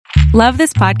Love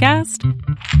this podcast?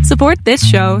 Support this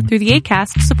show through the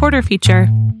Acast supporter feature.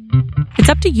 It's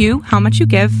up to you how much you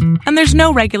give, and there's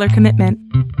no regular commitment.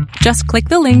 Just click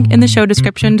the link in the show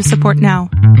description to support now.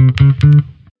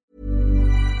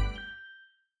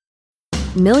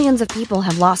 Millions of people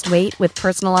have lost weight with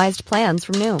personalized plans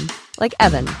from Noom. Like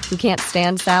Evan, who can't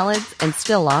stand salads and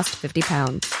still lost 50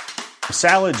 pounds.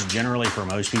 Salads generally for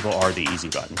most people are the easy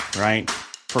button, right?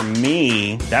 For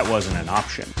me, that wasn't an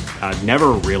option. I never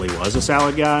really was a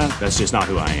salad guy. That's just not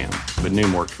who I am. But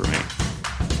Noom worked for me.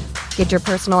 Get your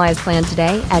personalized plan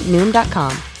today at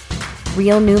Noom.com.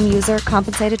 Real Noom user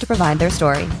compensated to provide their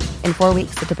story. In 4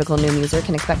 weeks, the typical Noom user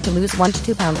can expect to lose 1 to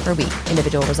 2 pounds per week.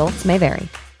 Individual results may vary.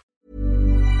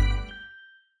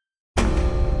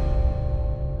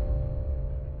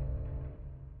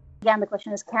 Again, the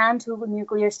question is, can two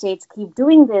nuclear states keep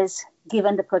doing this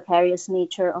given the precarious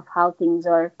nature of how things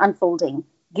are unfolding,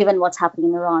 given what's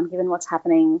happening in Iran, given what's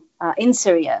happening in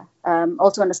Syria?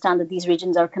 Also understand that these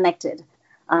regions are connected.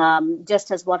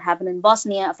 Just as what happened in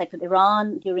Bosnia affected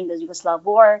Iran during the Yugoslav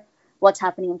war, what's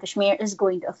happening in Kashmir is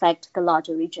going to affect the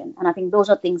larger region. And I think those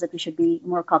are things that we should be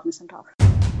more cognizant of.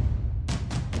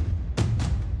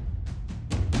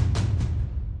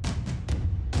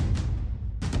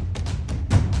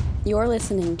 You're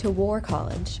listening to War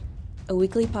College, a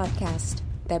weekly podcast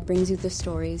that brings you the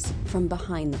stories from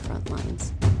behind the front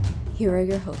lines. Here are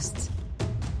your hosts.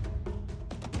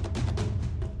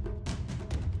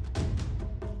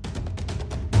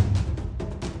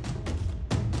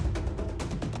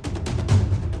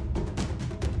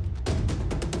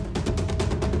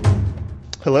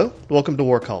 Hello, welcome to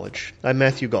War College. I'm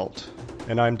Matthew Galt.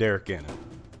 And I'm Derek Gannon.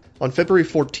 On February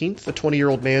 14th, a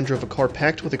 20-year-old man drove a car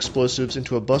packed with explosives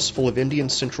into a bus full of Indian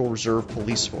Central Reserve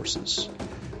police forces.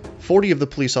 40 of the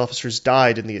police officers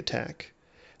died in the attack.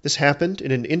 This happened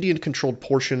in an Indian-controlled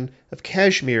portion of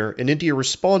Kashmir, and India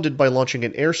responded by launching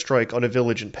an airstrike on a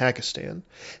village in Pakistan.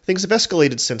 Things have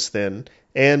escalated since then,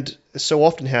 and, as so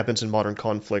often happens in modern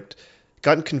conflict,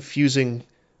 gotten confusing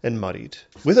and muddied.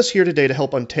 With us here today to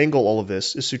help untangle all of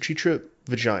this is Suchitra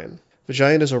Vijayan.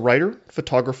 Vijayan is a writer,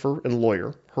 photographer, and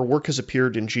lawyer. Her work has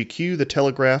appeared in GQ, The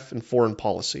Telegraph, and Foreign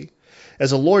Policy.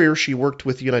 As a lawyer, she worked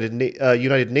with the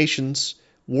United Nations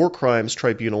War Crimes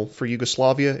Tribunal for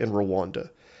Yugoslavia and Rwanda.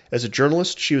 As a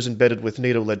journalist, she was embedded with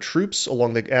NATO-led troops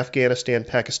along the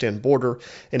Afghanistan-Pakistan border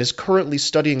and is currently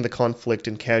studying the conflict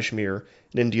in Kashmir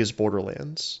in India's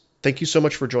borderlands. Thank you so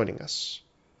much for joining us.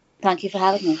 Thank you for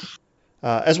having me.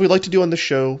 As we like to do on the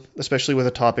show, especially with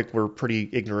a topic we're pretty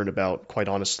ignorant about, quite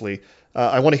honestly,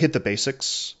 I want to hit the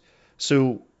basics.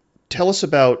 So tell us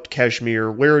about Kashmir,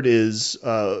 where it is,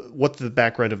 what the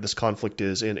background of this conflict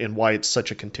is, and why it's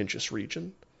such a contentious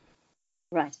region.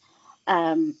 Right.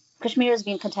 Kashmir has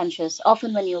been contentious.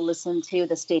 Often when you listen to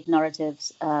the state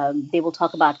narratives, they will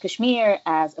talk about Kashmir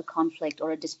as a conflict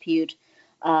or a dispute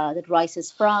that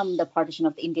rises from the partition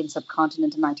of the Indian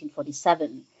subcontinent in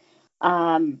 1947.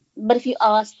 But if you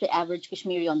ask the average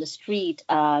Kashmiri on the street,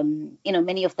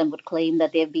 many of them would claim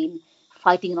that they've been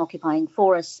fighting an occupying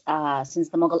force since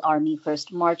the Mughal army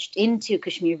first marched into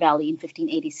Kashmir Valley in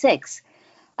 1586.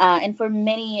 And for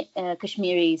many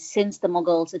Kashmiris, since the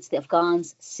Mughals, it's the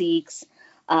Afghans, Sikhs,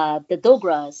 the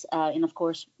Dogras, and of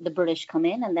course the British come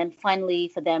in. And then finally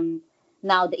for them,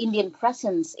 now the Indian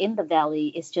presence in the valley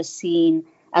is just seen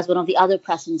as one of the other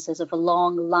presences of a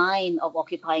long line of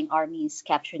occupying armies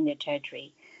capturing their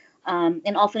territory.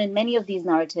 And often in many of these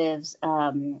narratives,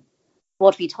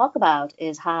 what we talk about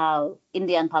is how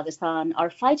India and Pakistan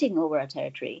are fighting over a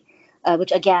territory,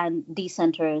 which again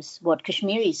decenters what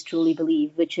Kashmiris truly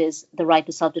believe, which is the right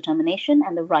to self-determination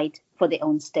and the right for their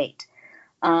own state.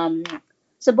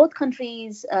 So both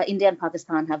countries, India and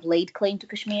Pakistan, have laid claim to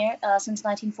Kashmir since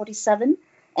 1947,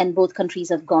 and both countries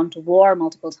have gone to war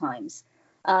multiple times.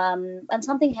 And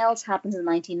something else happens in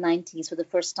the 1990s for the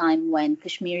first time when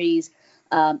Kashmiris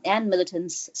and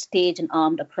militants stage an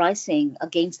armed uprising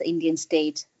against the Indian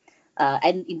state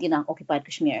and Indian-occupied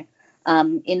Kashmir.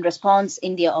 In response,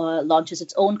 India launches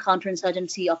its own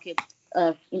counterinsurgency.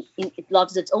 It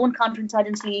launches its own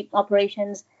counterinsurgency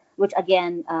operations, which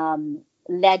again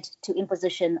led to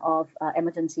imposition of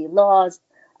emergency laws.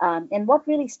 And what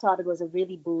really started was a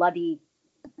really bloody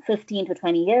 15 to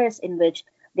 20 years in which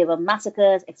there were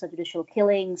massacres, extrajudicial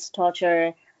killings,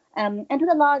 torture, and to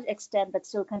the large extent that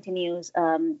still continues,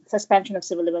 suspension of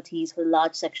civil liberties for a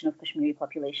large section of Kashmiri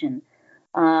population.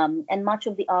 And much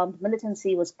of the armed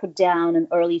militancy was put down in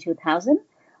early 2000.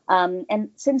 And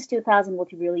since 2000,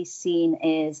 what you've really seen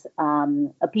is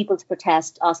a people's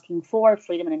protest asking for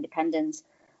freedom and independence.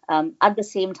 At the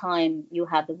same time, you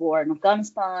have the war in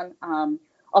Afghanistan.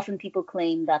 often people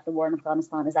claim that the war in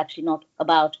Afghanistan is actually not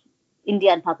about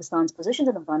India and Pakistan's positions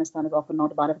in Afghanistan, is often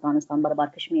not about Afghanistan, but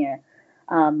about Kashmir.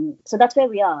 So that's where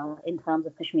we are in terms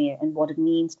of Kashmir and what it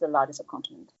means to the larger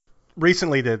subcontinent.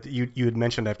 Recently, that you had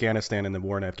mentioned Afghanistan and the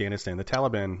war in Afghanistan. The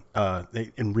Taliban,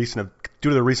 due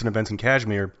to the recent events in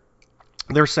Kashmir,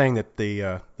 they're saying that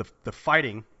the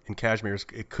fighting in Kashmir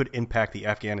it could impact the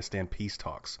Afghanistan peace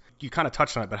talks. You kind of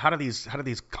touched on it, but how do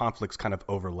these conflicts kind of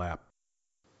overlap?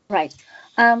 Right.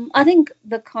 I think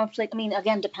the conflict, I mean,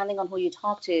 again, depending on who you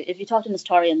talk to, if you talk to an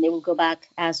historian, they will go back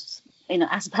as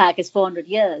back as 400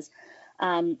 years.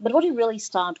 But what you really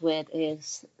start with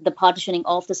is the partitioning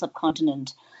of the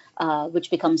subcontinent, which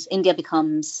India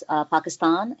becomes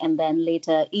Pakistan, and then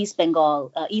later East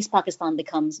Pakistan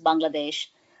becomes Bangladesh.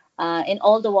 And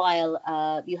all the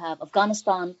while, you have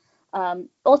Afghanistan.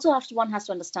 Also, one has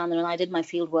to understand, and I did my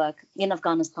field work in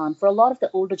Afghanistan, for a lot of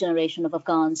the older generation of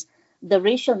Afghans, the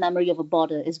racial memory of a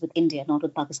border is with India, not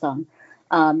with Pakistan.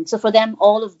 So for them,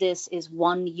 all of this is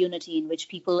one unity in which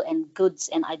people and goods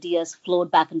and ideas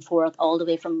flowed back and forth all the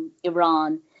way from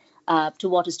Iran to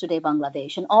what is today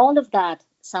Bangladesh. And all of that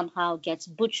somehow gets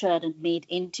butchered and made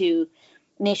into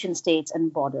nation states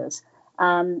and borders.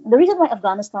 The reason why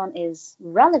Afghanistan is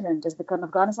relevant is because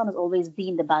Afghanistan has always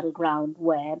been the battleground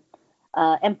where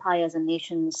empires and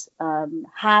nations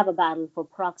have a battle for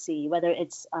proxy, whether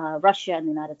it's Russia and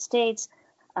the United States,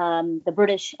 the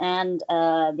British and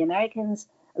the Americans,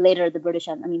 later the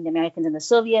Americans and the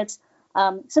Soviets.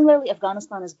 Similarly,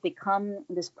 Afghanistan has become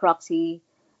this proxy,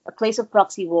 a place of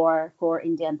proxy war for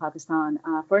India and Pakistan.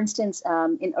 For instance,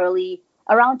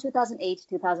 around 2008,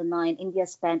 2009, India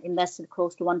invested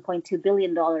close to $1.2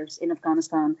 billion in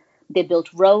Afghanistan. They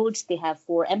built roads, they have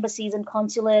 4 embassies and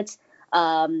consulates.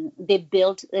 They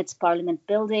built its parliament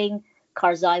building.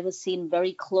 Karzai was seen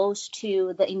very close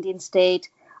to the Indian state.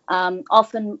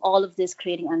 Often all of this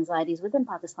creating anxieties within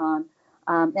Pakistan.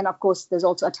 And of course, there's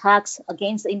also attacks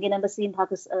against the Indian embassy in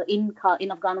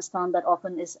Afghanistan that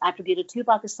often is attributed to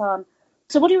Pakistan.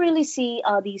 So what you really see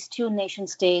are these two nation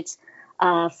states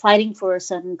fighting for a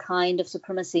certain kind of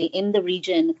supremacy in the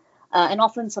region. And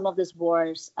often some of these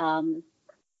wars kind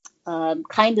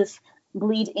of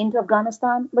bleed into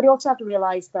Afghanistan. But you also have to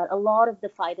realize that a lot of the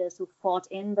fighters who fought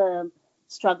in the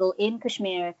struggle in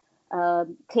Kashmir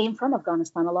came from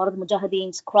Afghanistan. A lot of the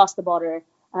Mujahideens crossed the border.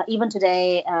 Even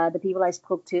today, the people I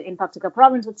spoke to in Paktika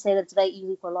province would say that it's very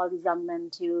easy for a lot of these young men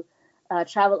to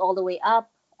travel all the way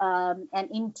up and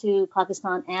into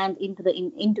Pakistan and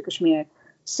into Kashmir.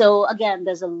 So again,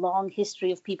 there's a long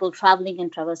history of people traveling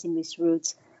and traversing these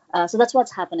routes. So that's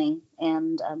what's happening.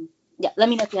 And let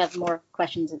me know if you have more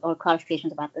questions or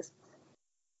clarifications about this.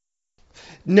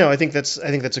 No, I think that's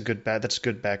a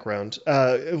good background.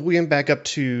 We can back up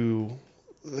to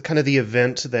kind of the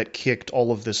event that kicked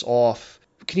all of this off.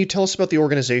 Can you tell us about the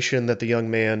organization that the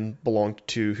young man belonged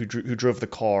to, who drove the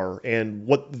car, and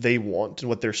what they want and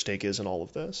what their stake is in all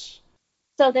of this?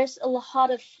 So there's a lot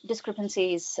of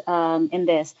discrepancies in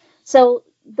this. So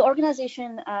the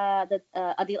organization that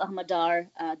Adil Ahmad Dar,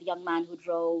 the young man who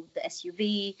drove the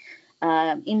SUV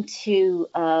into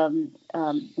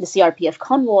the CRPF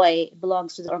convoy,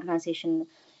 belongs to the organization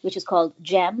which is called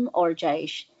JEM or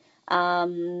Jaish.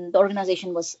 The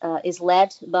organization is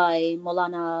led by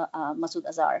Maulana Masood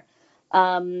Azhar.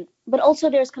 But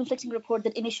also there's conflicting report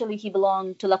that initially he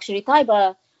belonged to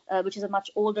Lashkar-e-Taiba, which is a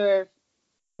much older,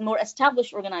 more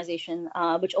established organization,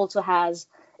 which also has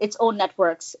its own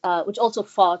networks, which also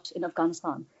fought in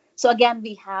Afghanistan. So again,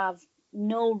 we have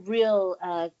no real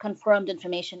confirmed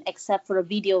information except for a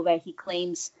video where he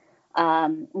claims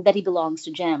that he belongs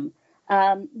to JEM.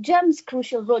 JEM's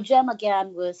crucial role. JEM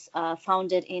again was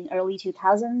founded in early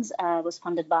 2000s, was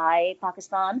funded by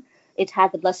Pakistan. It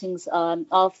had the blessings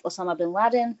of Osama bin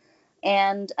Laden.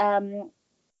 And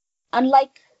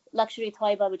unlike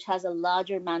Lashkar-e-Taiba, which has a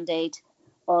larger mandate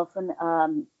of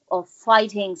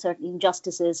fighting certain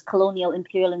injustices, colonial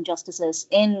imperial injustices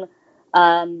in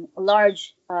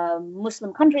large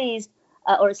Muslim countries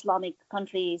or Islamic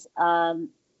countries,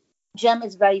 JEM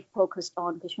is very focused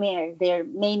on Kashmir. Their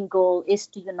main goal is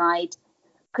to unite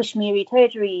Kashmiri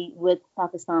territory with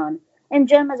Pakistan. And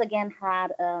JEM has again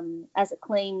had, as a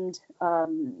claimed,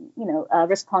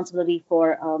 responsibility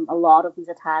for a lot of these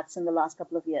attacks in the last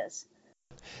couple of years.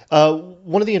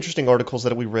 One of the interesting articles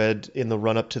that we read in the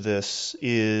run-up to this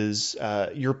is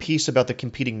your piece about the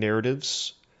competing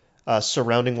narratives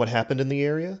surrounding what happened in the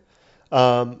area.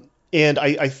 And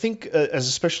I think, as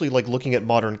especially like looking at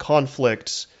modern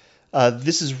conflicts,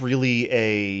 this is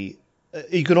really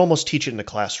you can almost teach it in a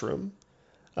classroom.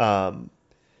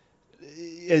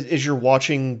 as you're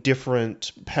watching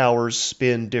different powers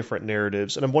spin different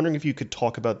narratives, and I'm wondering if you could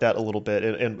talk about that a little bit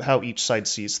and how each side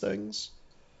sees things.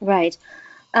 Right.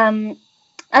 Um,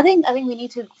 I think we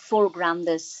need to foreground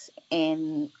this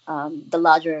in the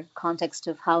larger context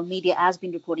of how media has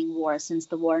been reporting war since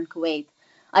the war in Kuwait.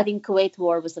 I think Kuwait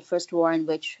war was the first war in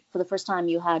which, for the first time,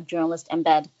 you had journalists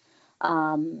embed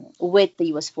with the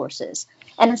U.S. forces,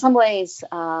 and in some ways,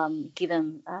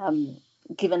 given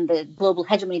the global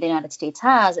hegemony the United States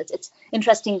has, it's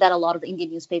interesting that a lot of the Indian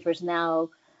newspapers now,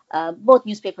 both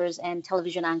newspapers and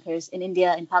television anchors in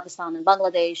India, in Pakistan, and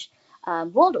Bangladesh,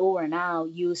 world over now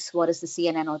use what is the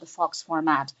CNN or the Fox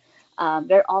format,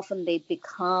 where often they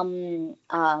become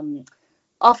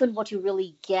often what you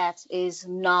really get is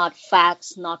not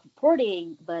facts, not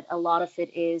reporting, but a lot of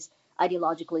it is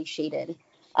ideologically shaded.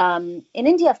 In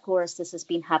India, of course, this has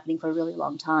been happening for a really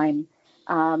long time.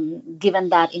 Given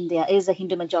that India is a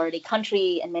Hindu majority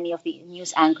country, and many of the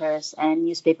news anchors and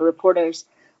newspaper reporters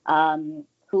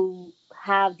who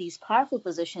have these powerful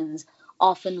positions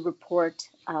often report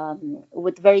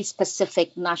with very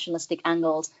specific nationalistic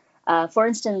angles. For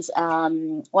instance,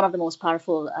 one of the most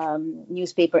powerful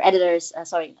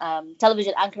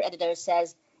television anchor editors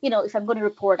says, if I'm going to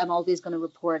report, I'm always going to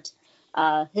report.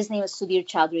 His name is Sudhir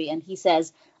Chowdhury, and he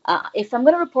says, if I'm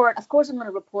going to report, of course I'm going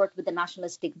to report with the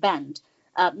nationalistic bent.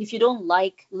 If you don't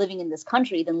like living in this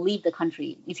country, then leave the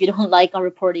country. If you don't like our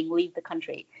reporting, leave the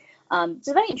country.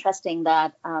 It's very interesting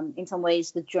that in some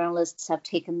ways the journalists have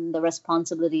taken the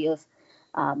responsibility of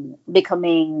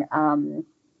becoming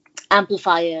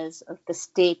amplifiers of the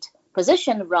state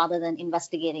position rather than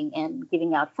investigating and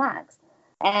giving out facts.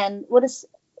 And what is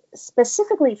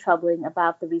specifically troubling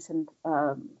about the recent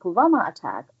Pulwama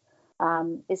attack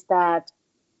is that,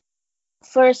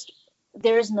 first,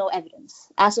 there is no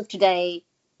evidence. As of today,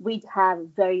 we have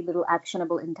very little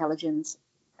actionable intelligence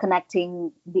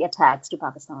connecting the attacks to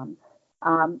Pakistan.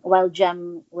 While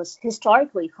GEM was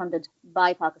historically funded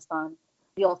by Pakistan,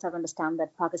 we also have to understand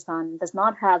that Pakistan does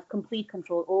not have complete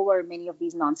control over many of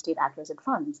these non-state actors it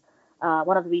funds.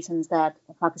 One of the reasons that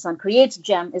Pakistan creates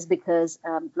GEM is because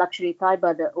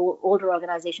Lashkar-e-Taiba, the older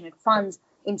organization it funds,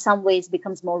 in some ways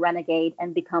becomes more renegade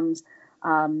and becomes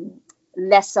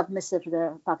less submissive to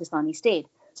the Pakistani state.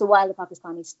 So while the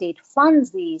Pakistani state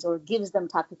funds these or gives them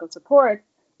tactical support,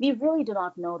 we really do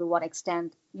not know to what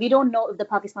extent. We don't know if the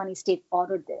Pakistani state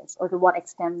ordered this or to what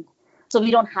extent. So we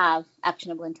don't have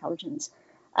actionable intelligence.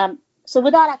 So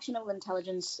without actionable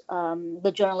intelligence,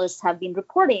 the journalists have been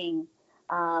reporting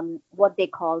what they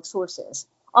call sources.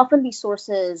 Often these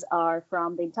sources are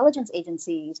from the intelligence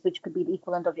agencies, which could be the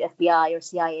equivalent of the FBI or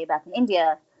CIA back in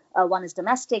India. One is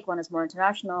domestic, one is more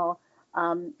international.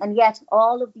 And yet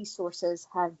all of these sources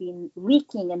have been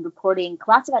leaking and reporting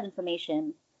classified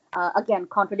information, again,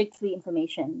 contradictory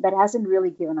information that hasn't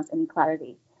really given us any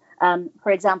clarity.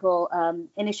 For example,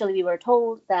 initially we were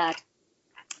told that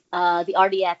the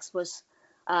RDX was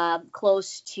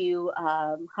close to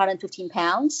 115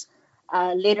 pounds.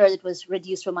 Later, it was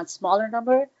reduced to a much smaller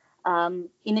number.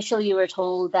 Initially, we were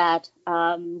told that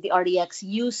the RDX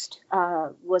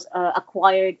was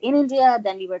acquired in India.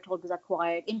 Then we were told it was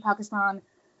acquired in Pakistan.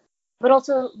 But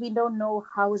also, we don't know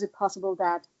how is it possible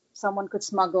that someone could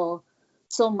smuggle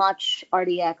so much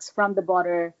RDX from the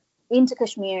border into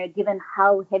Kashmir, given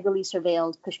how heavily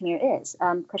surveilled Kashmir is.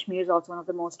 Kashmir is also one of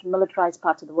the most militarized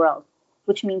parts of the world,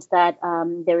 which means that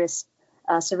there is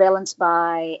surveillance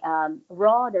by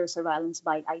RAW, there is surveillance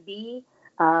by IB.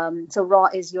 So RAW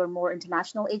is your more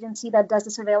international agency that does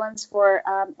the surveillance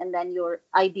and then your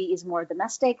IB is more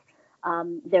domestic.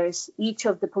 Each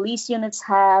of the police units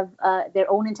have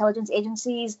their own intelligence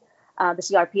agencies. The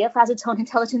CRPF has its own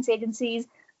intelligence agencies.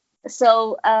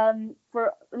 So,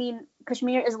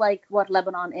 Kashmir is like what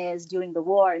Lebanon is during the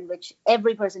war, in which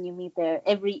every person you meet there,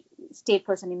 every state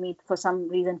person you meet for some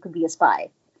reason could be a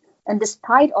spy. And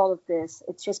despite all of this,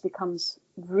 it just becomes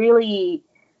really,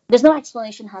 there's no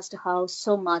explanation as to how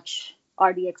so much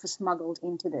RDX is smuggled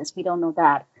into this. We don't know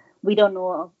that. We don't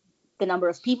know the number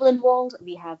of people involved.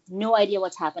 We have no idea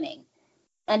what's happening.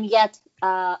 And yet,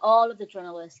 all of the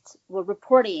journalists were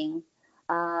reporting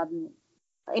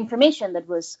information that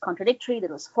was contradictory, that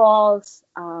was false.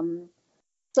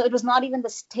 So it was not even the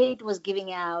state was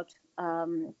giving out.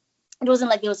 It wasn't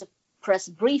like there was a press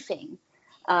briefing.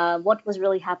 What was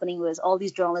really happening was all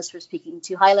these journalists were speaking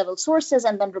to high-level sources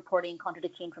and then reporting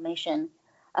contradictory information,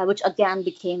 which again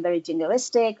became very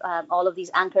jingoistic. All of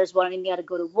these anchors wanted India to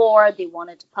go to war. They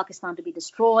wanted Pakistan to be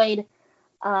destroyed.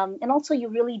 And also, you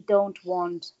really don't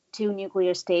want two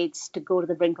nuclear states to go to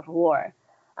the brink of a war.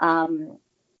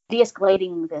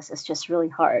 de-escalating this is just really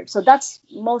hard. So that's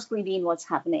mostly been what's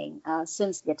happening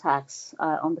since the attacks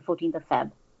on the 14th of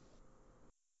Feb.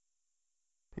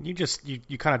 And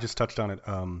you kind of just touched on it.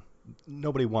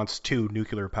 Nobody wants two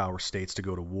nuclear power states to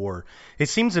go to war. It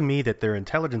seems to me that their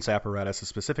intelligence apparatus,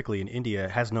 specifically in India,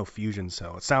 has no fusion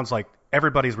cell. It sounds like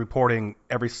everybody's reporting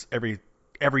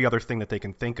every other thing that they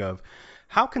can think of.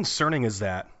 How concerning is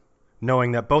that,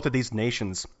 knowing that both of these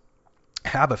nations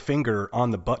have a finger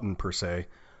on the button, per se,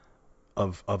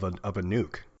 of a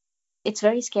nuke? It's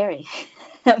very scary.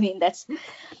 I mean, that's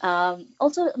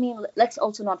also. I mean, let's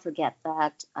also not forget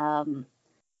that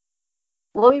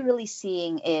what we're really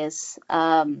seeing is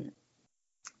a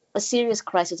serious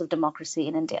crisis of democracy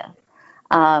in India.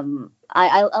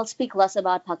 I'll speak less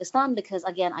about Pakistan because,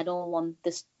 again, I don't want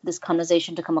this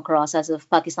conversation to come across as if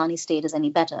Pakistani state is any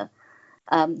better.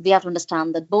 We have to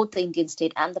understand that both the Indian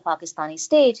state and the Pakistani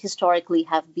state historically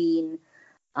have been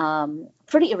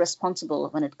pretty irresponsible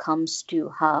when it comes to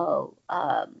how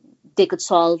they could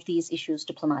solve these issues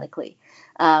diplomatically.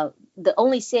 The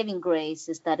only saving grace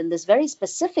is that in this very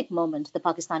specific moment, the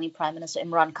Pakistani Prime Minister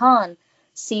Imran Khan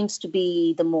seems to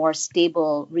be the more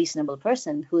stable, reasonable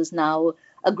person who has now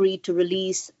agreed to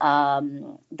release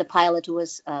the pilot who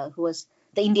was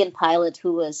the Indian pilot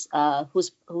whose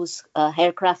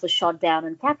aircraft was shot down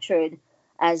and captured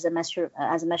as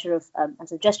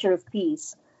a gesture of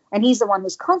peace. And he's the one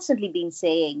who's constantly been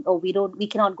saying, "Oh, we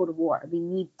cannot go to war. We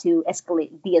need to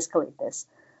de-escalate this."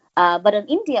 But in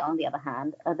India, on the other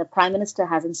hand, the prime minister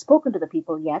hasn't spoken to the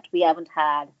people yet. We haven't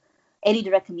had any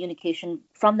direct communication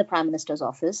from the prime minister's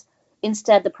office.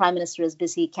 Instead, the prime minister is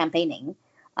busy campaigning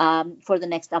for the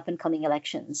next up-and-coming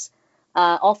elections,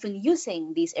 often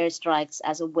using these airstrikes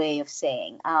as a way of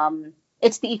saying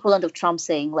it's the equivalent of Trump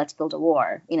saying, "Let's build a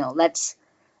war." Let's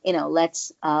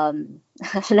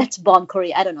bomb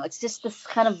Korea. I don't know. It's just this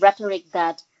kind of rhetoric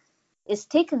that is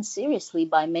taken seriously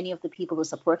by many of the people who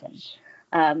support him.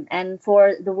 And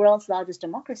for the world's largest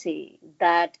democracy,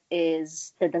 that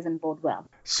doesn't bode well.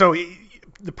 So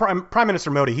the Prime Minister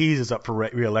Modi, he's up for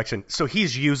re-election. So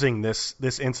he's using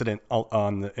this incident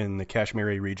in the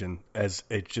Kashmiri region as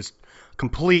a just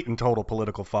complete and total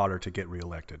political fodder to get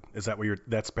re-elected. Is that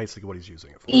that's basically what he's using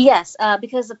it for? Yes,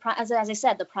 because as I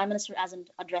said, the Prime Minister hasn't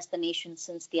addressed the nation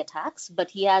since the attacks,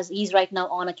 but he's right now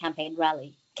on a campaign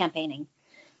rally campaigning.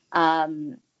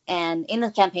 And in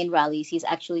the campaign rallies, he's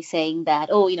actually saying that,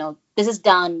 this is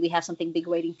done. We have something big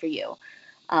waiting for you.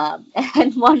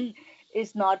 And one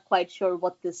is not quite sure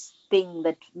what this thing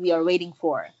that we are waiting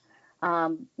for.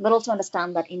 But also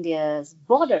understand that India's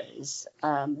borders,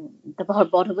 the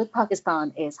border with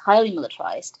Pakistan, is highly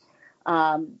militarized.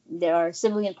 There are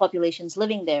civilian populations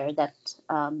living there that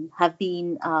have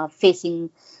been facing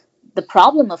the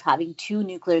problem of having two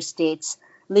nuclear states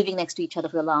living next to each other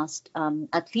for the last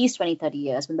at least 20, 30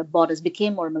 years when the borders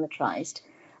became more militarized.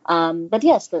 But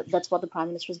yes, that's what the Prime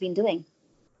Minister has been doing.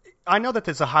 I know that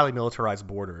there's a highly militarized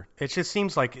border. It just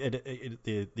seems like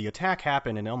the attack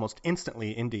happened and almost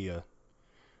instantly India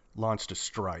launched a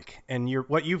strike. And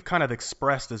what you've kind of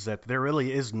expressed is that there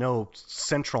really is no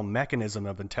central mechanism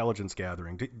of intelligence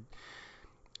gathering.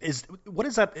 What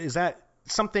is that? Is that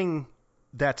something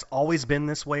that's always been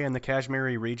this way in the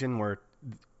Kashmiri region, where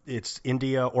it's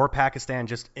India or Pakistan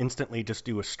just instantly just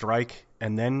do a strike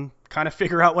and then kind of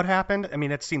figure out what happened? I mean,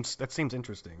 that seems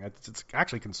interesting. It's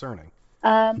actually concerning.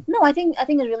 No, I think it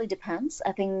really depends.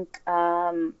 I think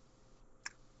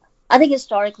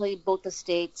historically both the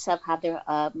states have had their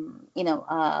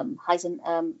highs and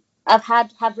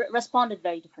have responded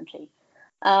very differently.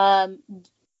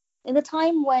 In the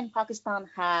time when Pakistan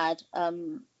had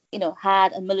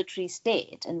had a military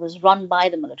state and was run by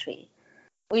the military,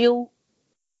 you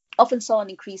often saw an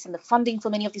increase in the funding for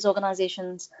many of these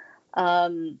organizations.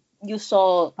 You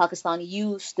saw Pakistan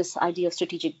use this idea of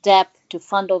strategic depth to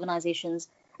fund organizations.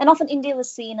 And often India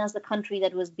was seen as the country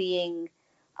that was being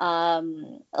a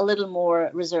little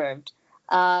more reserved,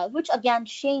 which again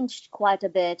changed quite a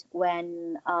bit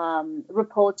when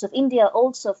reports of India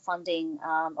also funding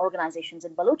organizations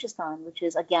in Balochistan, which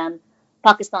is again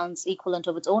Pakistan's equivalent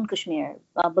of its own Kashmir.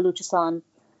 Balochistan,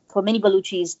 for many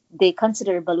Baluchis, they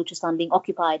consider Balochistan being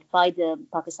occupied by the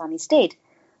Pakistani state.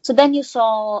 So then you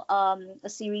saw a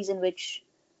series in which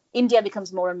India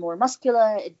becomes more and more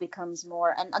muscular. It becomes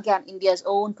more, and again, India's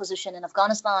own position in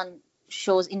Afghanistan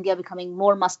shows India becoming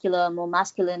more muscular, more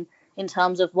masculine in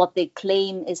terms of what they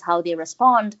claim is how they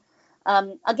respond.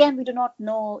 Again, we do not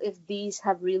know if these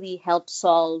have really helped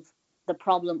solve the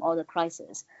problem or the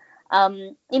crisis.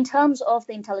 In terms of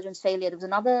the intelligence failure, there was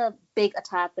another big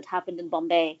attack that happened in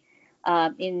Bombay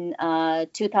in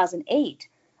 2008.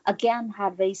 again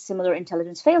had very similar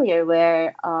intelligence failure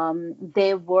where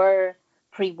they were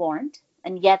pre-warned,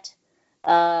 and yet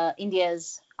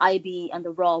India's IB and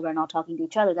the RAW were not talking to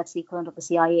each other. That's the equivalent of the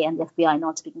CIA and the FBI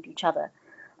not speaking to each other.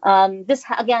 This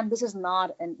is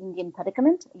not an Indian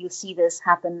predicament. You see this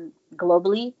happen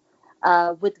globally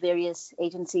with various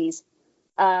agencies.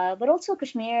 But also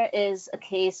Kashmir is a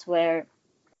case where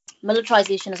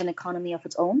militarization is an economy of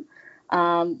its own.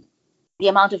 The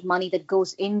amount of money that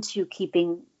goes into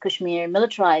keeping Kashmir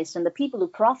militarized and the people who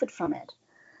profit from it,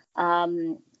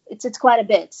 it's quite a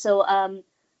bit. So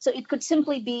it could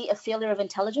simply be a failure of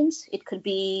intelligence. It could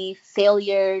be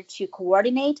failure to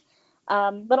coordinate.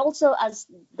 But also, as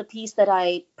the piece that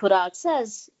I put out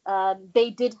says, they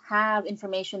did have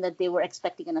information that they were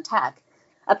expecting an attack.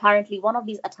 Apparently, one of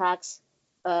these attacks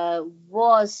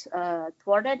was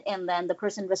thwarted, and then the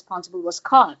person responsible was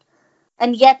caught.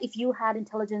 And yet, if you had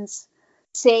intelligence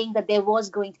saying that there was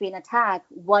going to be an attack,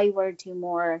 why weren't you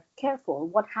more careful?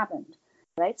 What happened?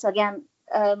 Right? So again,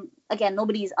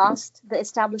 nobody's asked the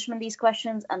establishment these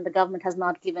questions, and the government has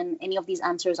not given any of these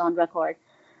answers on record.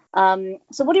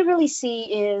 So what you really see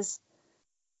is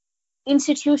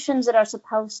institutions that are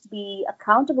supposed to be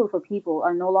accountable for people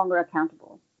are no longer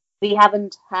accountable. We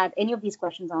haven't had any of these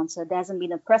questions answered. There hasn't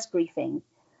been a press briefing.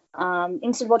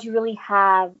 Instead, what you really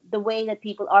have, the way that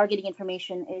people are getting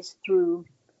information is through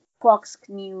Fox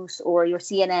News or your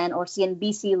CNN or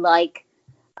CNBC-like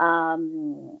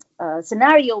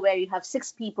scenario where you have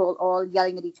 6 people all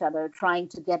yelling at each other, trying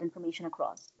to get information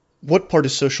across. What part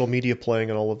is social media playing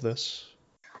in all of this?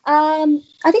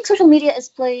 I think social media is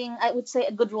playing, I would say,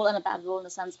 a good role and a bad role in the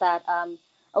sense that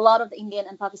a lot of the Indian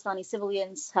and Pakistani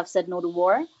civilians have said no to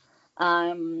war.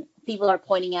 People are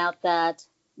pointing out that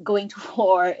going to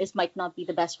war might not be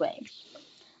the best way.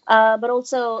 But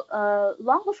also,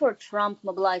 long before Trump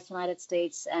mobilized the United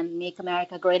States and Make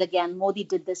America Great Again, Modi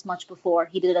did this much before.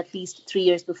 He did it at least 3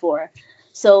 years before.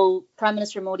 So Prime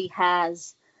Minister Modi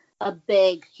has an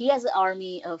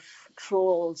army of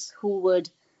trolls who would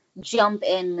jump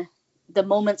in the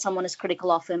moment someone is critical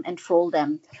of him and troll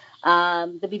them.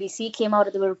 The BBC came out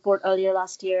with a report earlier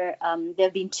last year. There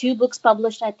have been 2 books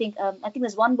published. I think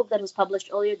there's one book that was published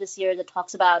earlier this year that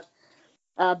talks about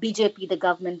BJP, the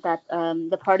government that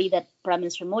the party that Prime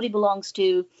Minister Modi belongs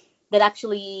to, that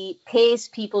actually pays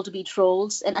people to be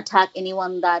trolls and attack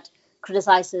anyone that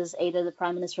criticizes either the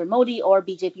Prime Minister Modi or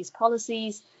BJP's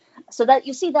policies. So that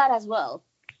you see that as well.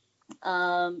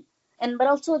 But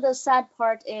also the sad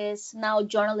part is now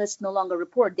journalists no longer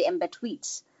report, they embed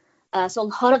tweets. So a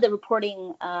lot of the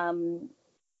reporting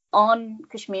on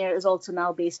Kashmir is also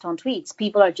now based on tweets.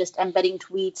 People are just embedding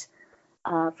tweets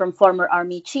from former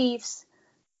army chiefs.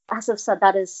 As I've said,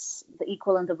 that is the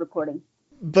equivalent of reporting.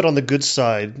 But on the good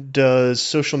side, does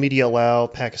social media allow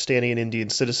Pakistani and Indian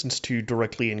citizens to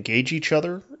directly engage each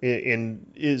other?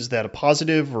 And is that a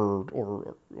positive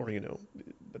or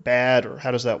bad, or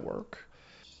how does that work?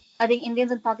 I think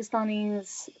Indians and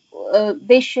Pakistanis,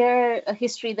 they share a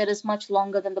history that is much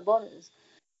longer than the borders.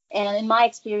 And in my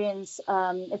experience,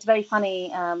 it's very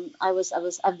funny.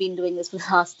 I've been doing this for the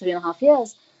last 3.5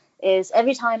 years. Is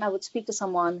every time I would speak to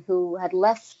someone who had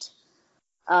left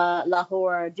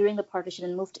Lahore during the partition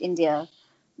and moved to India,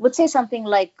 would say something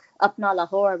like Apna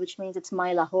Lahore, which means it's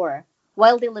my Lahore.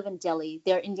 While they live in Delhi,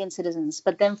 they're Indian citizens.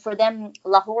 But then for them,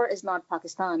 Lahore is not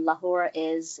Pakistan. Lahore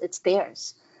it's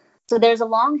theirs. So there's a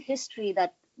long history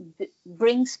that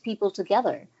brings people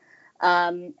together.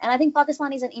 And I think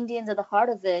Pakistanis and Indians at the heart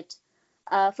of it.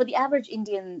 For the average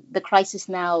Indian, the crisis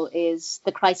now is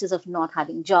the crisis of not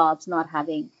having jobs, not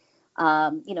having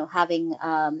having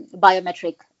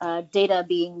biometric data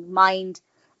being mined,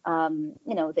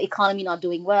 the economy not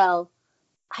doing well.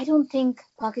 I don't think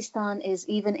Pakistan is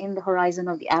even in the horizon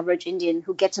of the average Indian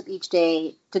who gets up each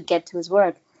day to get to his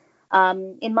work.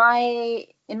 In my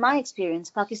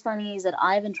experience, Pakistanis that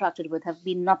I've interacted with have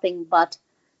been nothing but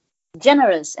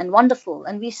generous and wonderful,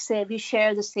 and we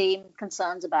share the same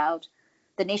concerns about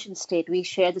the nation state. We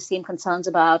share the same concerns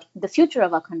about the future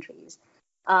of our countries.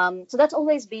 So that's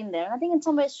always been there. And I think in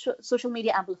some ways social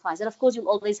media amplifies it. Of course, you'll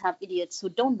always have idiots who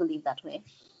don't believe that way.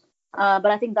 But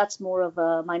I think that's more of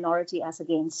a minority as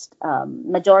against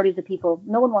majority of the people.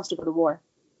 No one wants to go to war.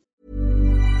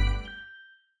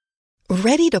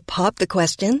 Ready to pop the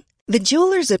question? The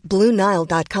jewelers at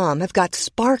BlueNile.com have got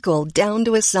sparkle down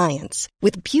to a science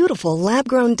with beautiful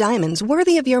lab-grown diamonds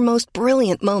worthy of your most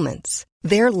brilliant moments.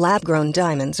 Their lab-grown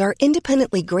diamonds are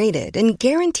independently graded and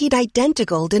guaranteed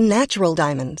identical to natural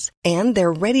diamonds, and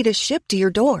they're ready to ship to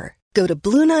your door. Go to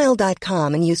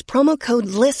BlueNile.com and use promo code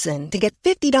LISTEN to get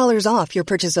 $50 off your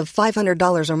purchase of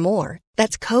 $500 or more.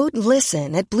 That's code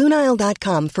LISTEN at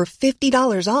BlueNile.com for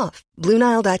 $50 off.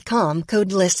 BlueNile.com,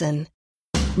 code LISTEN.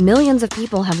 Millions of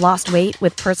people have lost weight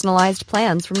with personalized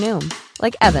plans from Noom,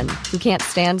 like Evan, who can't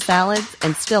stand salads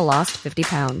and still lost 50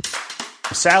 pounds.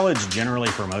 Salads generally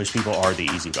for most people are the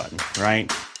easy button,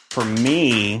 right? For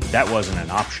me, that wasn't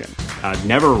an option. I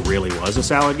never really was a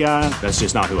salad guy. That's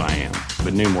just not who I am.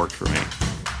 But Noom worked for me.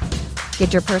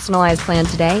 Get your personalized plan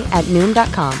today at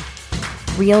Noom.com.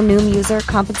 Real Noom user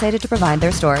compensated to provide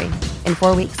their story. In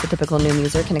 4 weeks, the typical Noom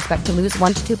user can expect to lose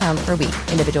 1 to 2 pounds per week.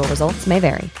 Individual results may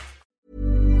vary.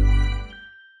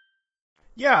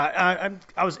 Yeah,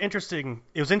 I was interesting.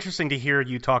 It was interesting to hear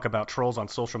you talk about trolls on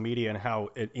social media and how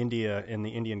India and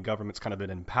the Indian government's kind of been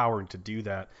empowered to do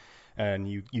that. And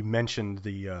you mentioned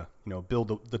the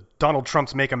the Donald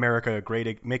Trump's "Make America Great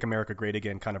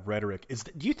Again" kind of rhetoric.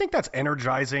 Do you think that's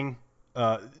energizing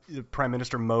Prime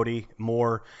Minister Modi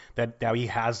more, that now he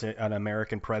has an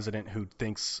American president who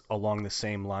thinks along the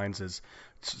same lines as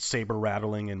saber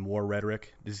rattling and war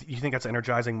rhetoric? Do you think that's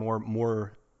energizing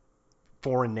more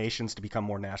foreign nations to become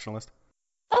more nationalist?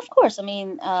 Of course. I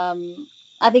mean,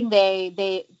 I think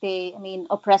they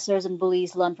oppressors and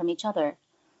bullies learn from each other.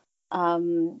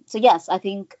 So yes, I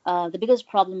think the biggest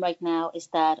problem right now is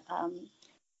that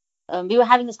we were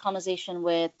having this conversation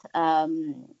with a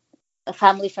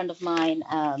family friend of mine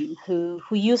who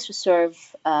used to serve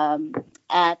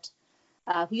at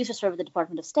the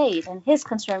Department of State, and his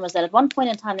concern was that at one point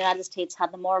in time, the United States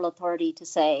had the moral authority to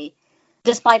say,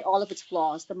 despite all of its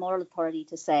flaws, the moral authority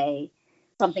to say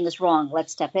something is wrong,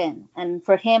 let's step in. And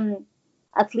for him,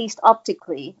 at least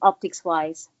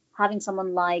optics-wise, having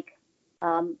someone like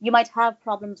you might have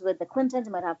problems with the Clintons,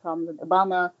 you might have problems with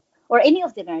Obama, or any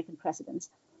of the American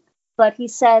presidents. But he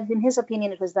said, in his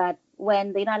opinion, it was that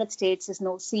when the United States is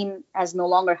seen as no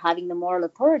longer having the moral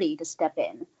authority to step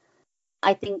in,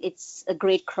 I think it's a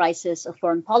great crisis of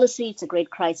foreign policy. It's a great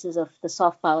crisis of the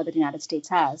soft power that the United States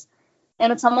has.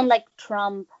 And with someone like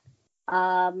Trump,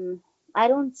 I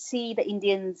don't see the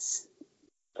Indians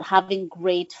having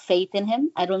great faith in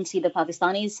him. I don't see the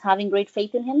Pakistanis having great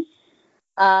faith in him.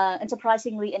 And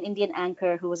surprisingly, an Indian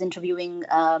anchor who was interviewing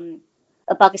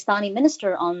a Pakistani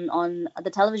minister on the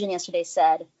television yesterday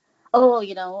said,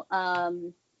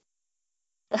 the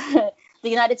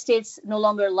United States no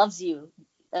longer loves you.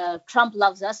 Trump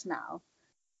loves us now.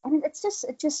 And it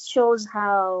just shows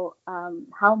how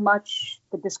much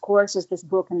the discourse is just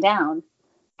broken down.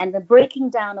 And the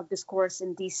breaking down of discourse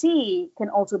in D.C. can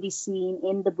also be seen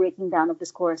in the breaking down of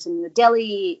discourse in New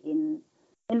Delhi, in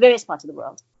various parts of the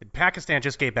world. Pakistan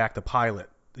just gave back the pilot.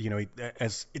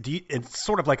 It's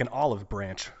sort of like an olive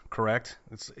branch, correct?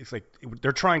 It's like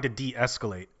they're trying to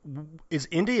de-escalate. Is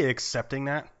India accepting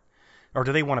that, or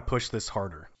do they want to push this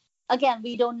harder? Again,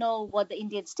 we don't know what the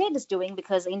Indian state is doing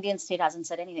because the Indian state hasn't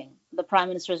said anything. The prime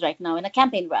minister is right now in a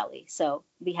campaign rally, so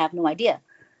we have no idea.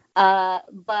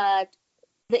 But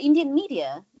the Indian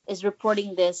media is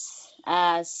reporting this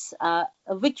as a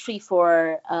victory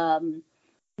for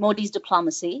Modi's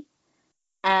diplomacy.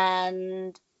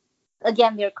 And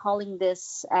again, they're calling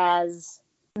this as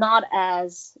not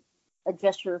as a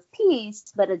gesture of peace,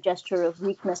 but a gesture of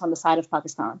weakness on the side of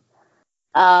Pakistan.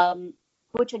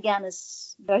 Which again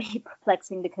is very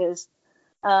perplexing because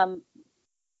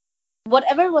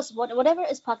whatever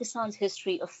is Pakistan's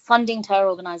history of funding terror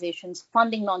organizations,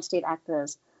 funding non-state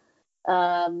actors,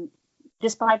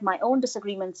 despite my own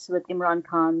disagreements with Imran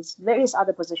Khan's various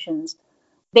other positions,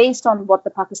 based on what the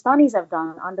Pakistanis have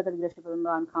done under the leadership of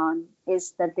Imran Khan,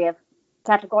 is that they have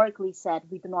categorically said,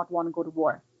 we do not want to go to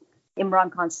war.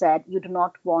 Imran Khan said, you do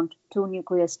not want two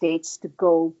nuclear states to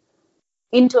go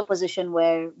into a position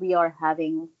where we are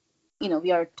having,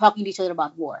 we are talking to each other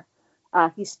about war.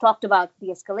 He's talked about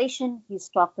de-escalation. He's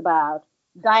talked about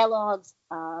dialogues.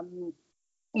 In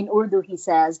Urdu, he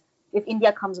says, if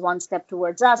India comes one step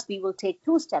towards us, we will take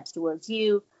 2 steps towards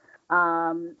you.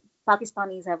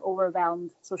 Pakistanis have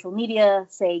overwhelmed social media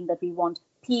saying that we want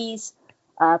peace.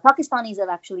 Pakistanis have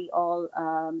actually all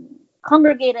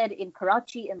congregated in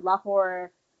Karachi and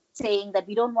Lahore, saying that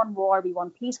we don't want war, we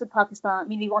want peace with Pakistan,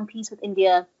 we want peace with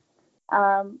India.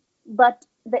 But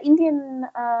the Indian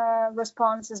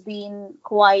response has been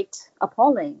quite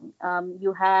appalling.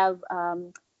 You have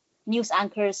news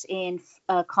anchors in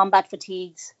combat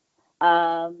fatigues,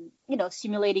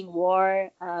 simulating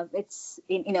war. It's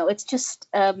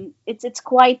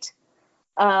quite,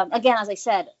 again, as I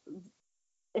said,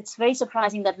 it's very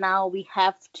surprising that now we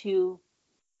have to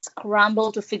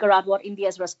scramble to figure out what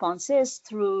India's response is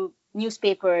through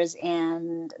newspapers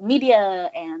and media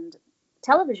and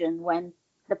television when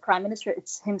the Prime Minister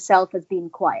himself has been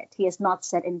quiet. He has not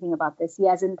said anything about this. He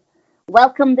hasn't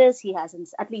welcomed this. He hasn't,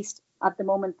 at least at the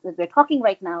moment that we're talking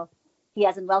right now, he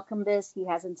hasn't welcomed this. He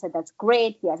hasn't said that's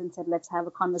great. He hasn't said let's have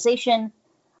a conversation.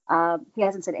 He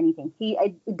hasn't said anything.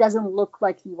 It doesn't look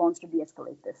like he wants to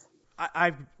de-escalate this.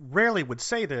 I rarely would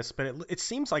say this, but it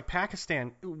seems like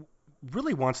Pakistan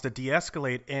really wants to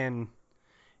de-escalate, and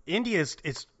India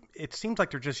it seems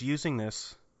like they're just using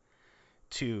this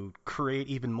to create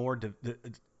even more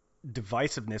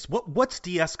divisiveness. What's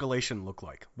de-escalation look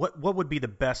like? What would be the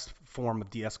best form of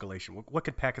de-escalation? What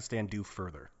could Pakistan do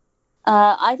further?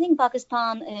 I think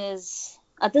Pakistan is,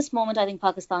 at this moment, I think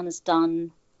Pakistan has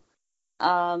done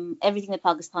everything that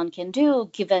Pakistan can do,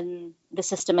 given the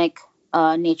systemic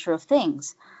nature of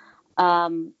things.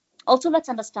 Also, let's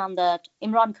understand that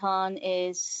Imran Khan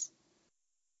is,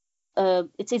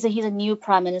 he's a new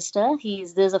prime minister.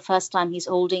 This is the first time he's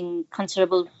holding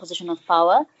considerable position of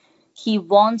power. He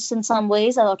wants, in some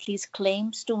ways, or at least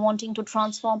claims to wanting to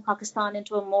transform Pakistan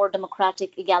into a more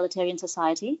democratic, egalitarian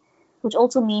society, which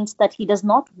also means that he does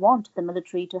not want the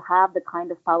military to have the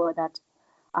kind of power that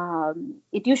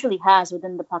it usually has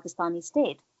within the Pakistani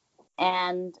state.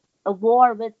 And a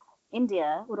war with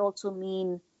India would also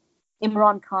mean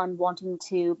Imran Khan wanting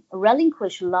to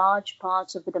relinquish large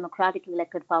parts of the democratically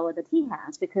elected power that he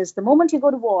has, because the moment you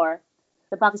go to war,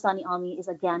 the Pakistani army is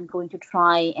again going to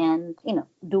try and,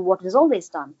 do what it has always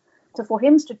done. So for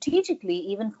him strategically,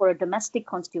 even for a domestic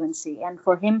constituency, and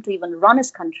for him to even run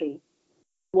his country,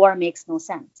 war makes no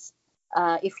sense.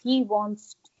 If he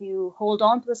wants to hold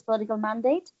on to this political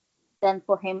mandate, then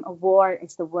for him a war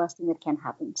is the worst thing that can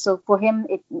happen. So for him,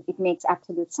 it makes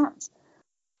absolute sense.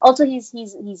 Also, he's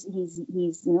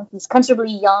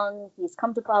considerably young. He's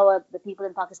come to power. The people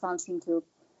in Pakistan seem to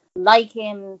like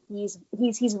him. He's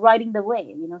riding the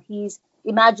wave.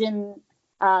 Imagine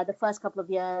the first couple of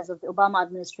years of the Obama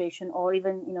administration, or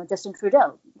even Justin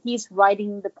Trudeau. He's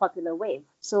riding the popular wave.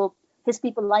 So his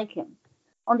people like him.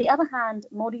 On the other hand,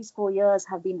 Modi's 4 years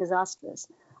have been disastrous.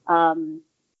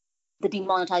 The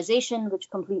demonetization,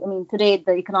 today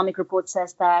the economic report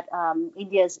says that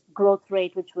India's growth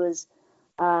rate, which was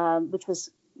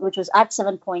at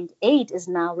 7.8, is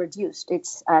now reduced.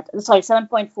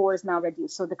 7.4 is now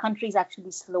reduced. So the country's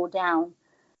actually slowed down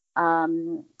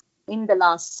in the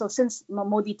last. So since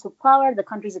Modi took power, the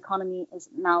country's economy is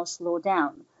now slowed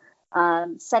down.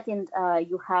 Second,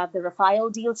 you have the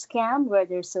Rafale deal scam, where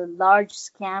there's a large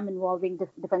scam involving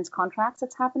defense contracts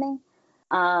that's happening.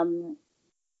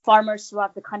 Farmers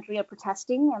throughout the country are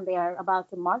protesting, and they are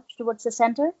about to march towards the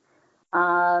center.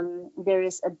 There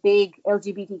is a big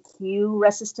LGBTQ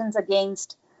resistance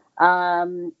against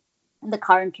the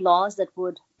current laws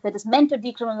that is meant to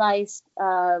decriminalize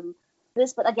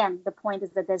this. But again, the point is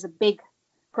that there's a big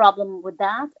problem with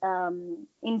that.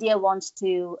 India wants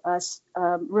to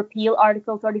repeal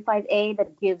Article 35A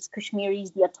that gives Kashmiris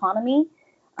the autonomy.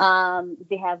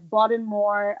 They have brought in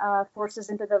more forces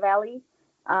into the valley.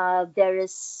 There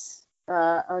is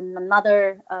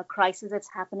another crisis that's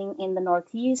happening in the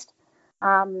northeast.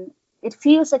 It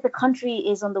feels like the country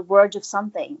is on the verge of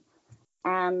something,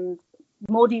 and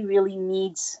Modi really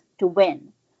needs to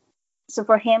win. So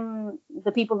for him,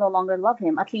 the people no longer love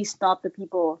him, at least not the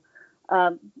people,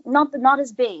 not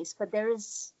his base, but there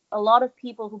is a lot of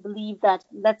people who believe that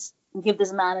let's give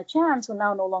this man a chance, who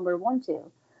now no longer want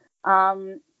to.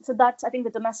 So I think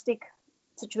the domestic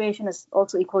situation is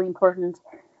also equally important.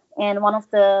 And one of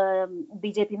the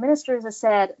BJP ministers has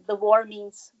said the war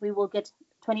means we will get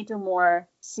 22 more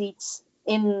seats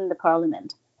in the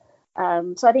parliament.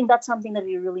 So I think that's something that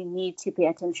we really need to pay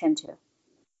attention to.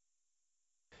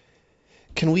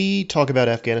 Can we talk about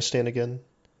Afghanistan again?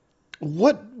 I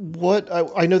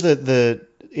know that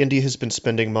India has been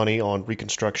spending money on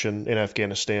reconstruction in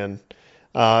Afghanistan.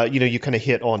 You kind of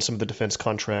hit on some of the defense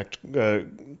contract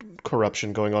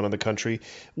corruption going on in the country.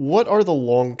 What are the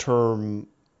long-term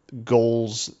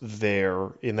goals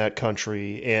there in that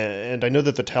country? And I know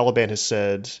that the Taliban has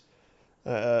said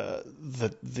that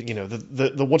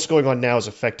what's going on now is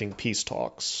affecting peace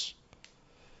talks.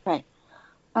 Right.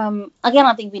 Again,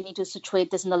 I think we need to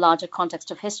situate this in the larger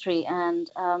context of history. And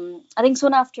I think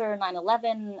soon after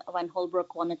 9/11, when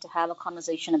Holbrooke wanted to have a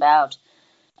conversation about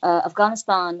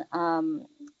Afghanistan,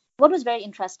 what was very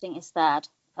interesting is that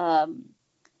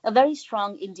a very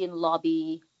strong Indian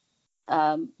lobby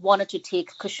wanted to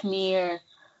take Kashmir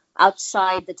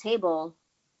outside the table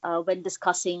when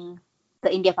discussing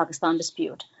the India-Pakistan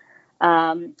dispute.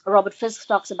 Robert Fisk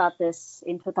talks about this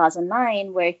in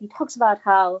 2009, where he talks about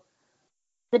how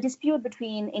the dispute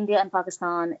between India and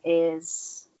Pakistan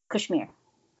is Kashmir.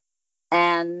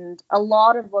 And And a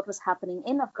lot of what was happening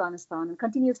in Afghanistan and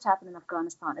continues to happen in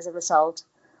Afghanistan as a result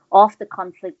of the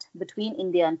conflict between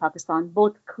India and Pakistan,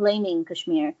 both claiming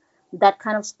Kashmir, that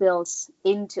kind of spills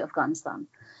into Afghanistan.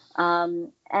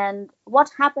 And what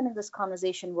happened in this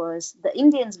conversation was the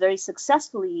Indians very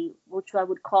successfully, which I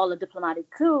would call a diplomatic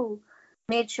coup,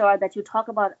 made sure that you talk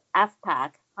about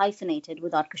AFPAC hyphenated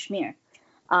without Kashmir.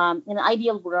 In an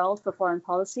ideal world for foreign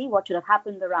policy, what should have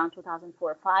happened around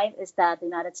 2004 or 5 is that the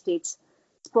United States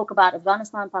spoke about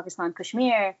Afghanistan, Pakistan,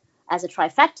 Kashmir as a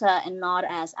trifecta and not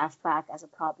as AFPAC as a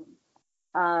problem.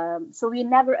 So we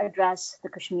never address the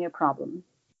Kashmir problem.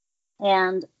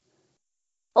 And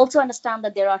also understand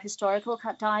that there are historical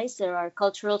ties, there are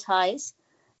cultural ties.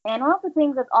 And one of the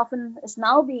things that often is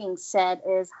now being said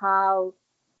is how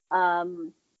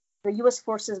the U.S.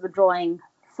 forces withdrawing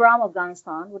from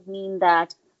Afghanistan would mean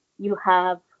that you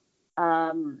have,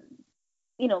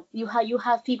 you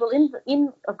have people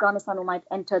in Afghanistan who might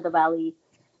enter the valley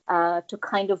to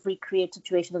kind of recreate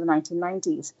situation of the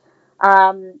 1990s.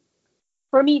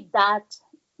 For me, that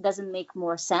doesn't make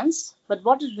more sense. But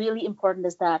what is really important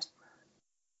is that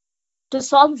to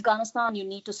solve Afghanistan, you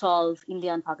need to solve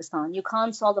India and Pakistan. You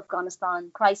can't solve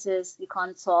Afghanistan crisis. You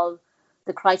can't solve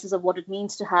the crisis of what it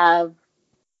means to have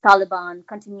Taliban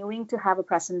continuing to have a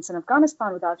presence in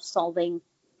Afghanistan without solving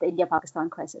the India-Pakistan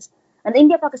crisis. And the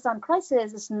India-Pakistan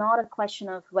crisis is not a question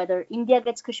of whether India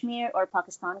gets Kashmir or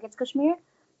Pakistan gets Kashmir,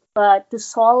 but to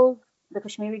solve the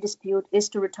Kashmiri dispute is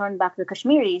to return back the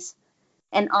Kashmiris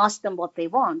and ask them what they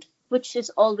want, which is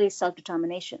always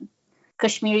self-determination.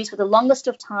 Kashmiris, for the longest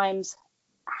of times,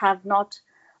 have not,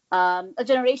 a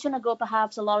generation ago,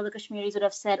 perhaps a lot of the Kashmiris would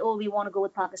have said, oh, we want to go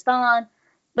with Pakistan.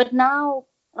 But now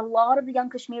a lot of the young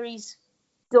Kashmiris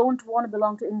don't want to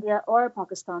belong to India or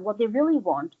Pakistan. What they really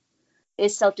want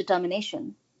is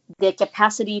self-determination, their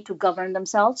capacity to govern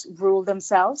themselves, rule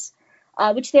themselves,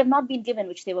 which they have not been given,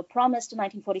 which they were promised in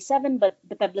 1947, but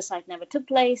the plebiscite never took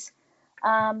place.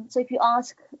 So if you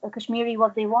ask a Kashmiri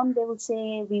what they want, they will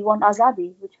say, we want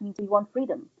Azadi, which means we want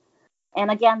freedom. And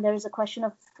again, there is a question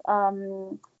of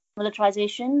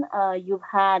militarization. You've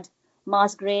had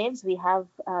mass graves. We have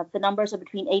the numbers are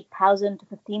between 8,000 to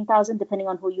 15,000, depending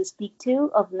on who you speak to,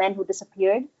 of men who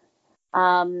disappeared.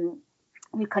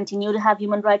 We continue to have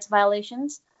human rights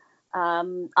violations.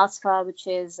 ASFA, which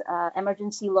is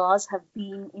emergency laws, have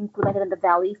been implemented in the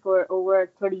valley for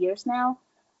over 30 years now.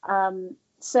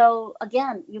 So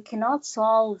again, you cannot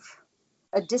solve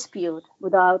a dispute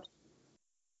without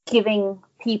giving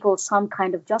people some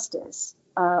kind of justice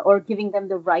or giving them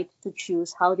the right to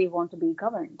choose how they want to be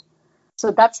governed.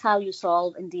 So that's how you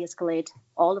solve and de-escalate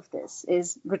all of this,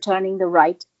 is returning the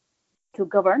right to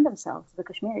govern themselves, the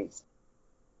Kashmiris.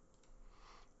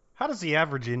 How does the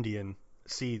average Indian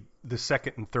see the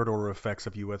second and third order effects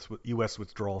of U.S.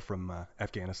 withdrawal from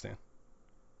Afghanistan?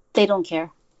 They don't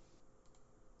care.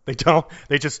 They don't?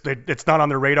 It's not on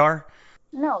their radar?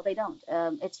 No, they don't.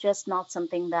 It's just not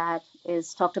something that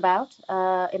is talked about.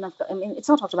 It's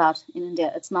not talked about in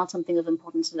India. It's not something of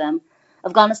importance to them.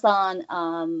 Afghanistan,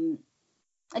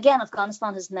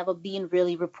 Afghanistan has never been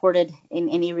really reported in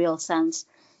any real sense.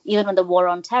 Even when the war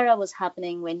on terror was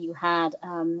happening, when you had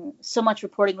so much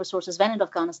reporting resources went into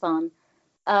Afghanistan,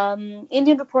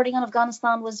 Indian reporting on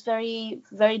Afghanistan was very,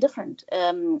 very different.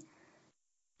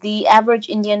 The average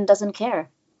Indian doesn't care.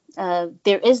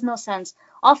 There is no sense.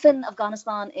 Often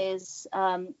Afghanistan is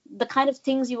the kind of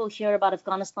things you will hear about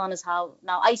Afghanistan is how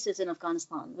now ISIS in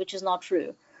Afghanistan, which is not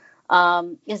true.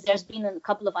 Yes, there's been a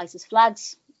couple of ISIS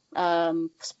flags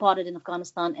spotted in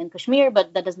Afghanistan and Kashmir,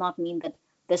 but that does not mean that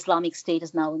the Islamic State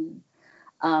is now in.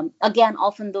 Again,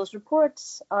 often those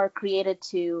reports are created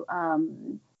to.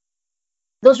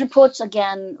 Those reports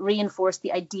again reinforce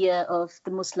the idea of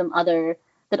the Muslim other,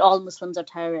 that all Muslims are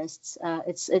terrorists.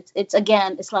 It's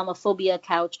again Islamophobia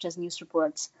couched as news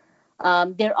reports.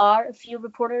 There are a few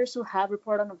reporters who have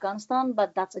reported on Afghanistan,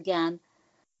 but that's again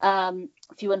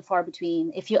few and far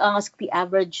between. If you ask the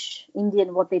average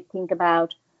Indian what they think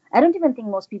about, I don't even think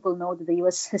most people know that the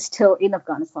U.S. is still in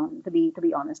Afghanistan. To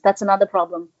be honest, that's another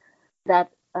problem.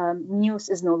 That news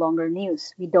is no longer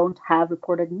news. We don't have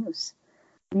reported news.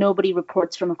 Nobody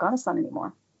reports from Afghanistan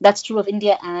anymore. That's true of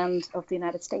India and of the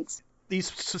United States.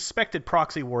 These suspected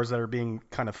proxy wars that are being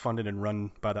kind of funded and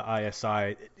run by the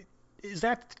ISI, is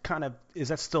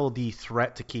that still the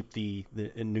threat to keep the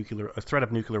threat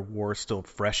of nuclear war still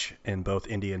fresh in both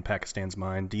India and Pakistan's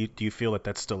mind? Do you feel that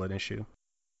that's still an issue?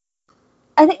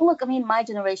 I think, my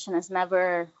generation has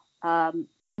never,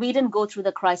 we didn't go through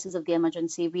the crisis of the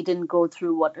emergency. We didn't go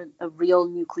through what a real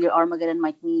nuclear Armageddon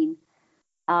might mean.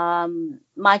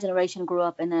 My generation grew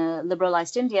up in a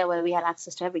liberalized India where we had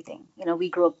access to everything. We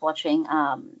grew up watching,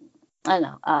 I don't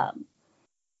know,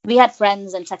 we had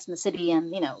Friends and Sex and the City,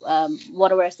 and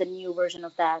whatever is the new version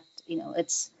of that.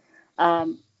 It's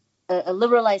um, a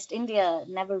liberalized India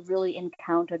never really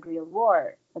encountered real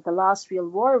war. But the last real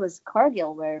war was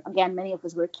Kargil, where again many of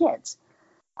us were kids.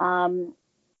 Um,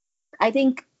 I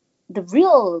think the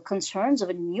real concerns of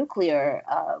a nuclear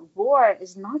war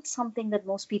is not something that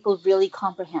most people really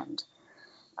comprehend.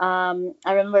 I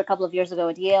remember a couple of years ago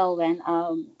at Yale when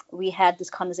we had this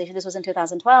conversation. This was in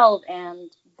 2012,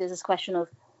 and there's this question of,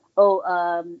 oh,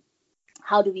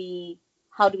 how do we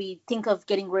think of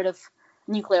getting rid of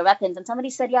nuclear weapons? And somebody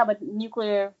said, yeah, but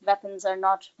nuclear weapons are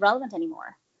not relevant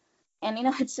anymore. And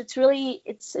it's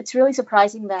really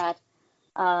surprising that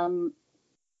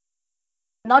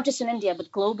not just in India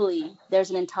but globally,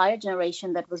 there's an entire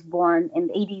generation that was born in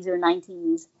the 80s or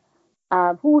 90s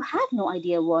who had no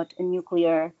idea what a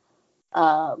nuclear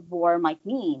war might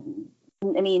mean.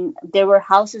 I mean, there are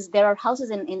houses in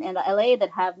LA that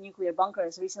have nuclear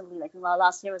bunkers. Recently, like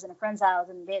last year, I was in a friend's house,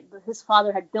 and his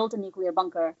father had built a nuclear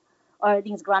bunker, or I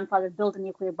think his grandfather built a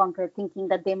nuclear bunker, thinking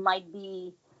that there might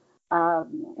be,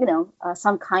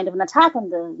 some kind of an attack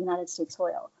on the United States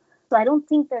soil. So I don't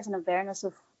think there's an awareness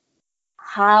of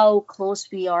how close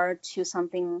we are to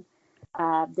something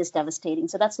this devastating.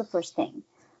 So that's the first thing.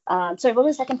 Sorry, what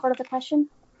was the second part of the question?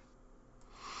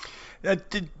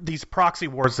 These proxy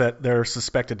wars that they're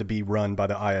suspected to be run by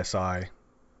the ISI,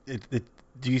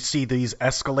 do you see these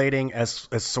escalating as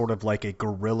sort of like a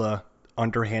guerrilla,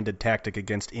 underhanded tactic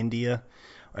against India,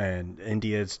 and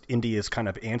India's kind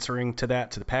of answering to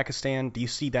that, to the Pakistan? Do you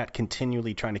see that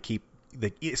continually trying to keep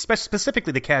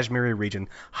specifically the Kashmiri region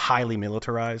highly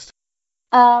militarized?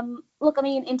 Look, I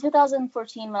mean, in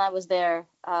 2014 when I was there,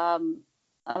 when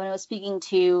I was speaking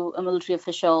to a military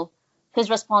official, his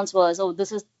response was, "Oh,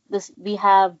 we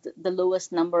have the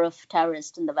lowest number of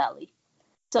terrorists in the valley."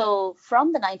 So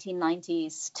from the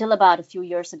 1990s till about a few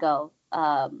years ago,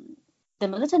 the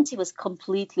militancy was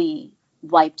completely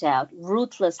wiped out,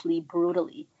 ruthlessly,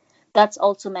 brutally. That's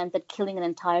also meant that killing an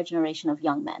entire generation of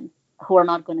young men who are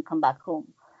not going to come back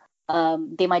home.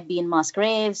 They might be in mass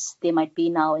graves, they might be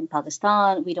now in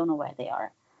Pakistan, we don't know where they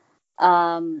are.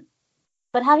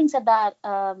 But having said that,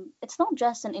 it's not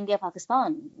just an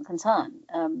India-Pakistan concern.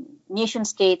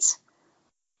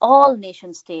 All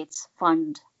nation states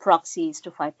fund proxies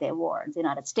to fight their war. The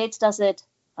United States does it,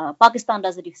 Pakistan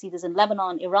does it, you see this in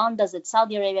Lebanon, Iran does it,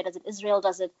 Saudi Arabia does it, Israel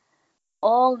does it.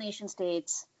 All nation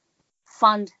states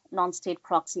fund non-state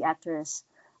proxy actors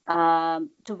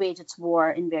to wage its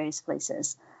war in various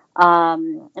places. I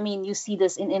mean, you see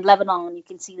this in Lebanon. You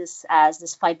can see this as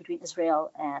this fight between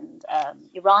Israel and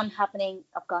Iran happening.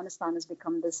 Afghanistan has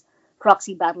become this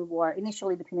proxy battle war,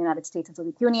 initially between the United States and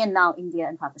Soviet Union, now India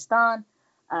and Pakistan.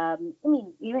 I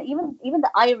mean, even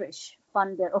the Irish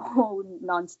fund their own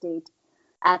non-state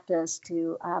actors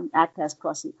to act as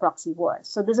proxy wars.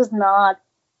 So this is not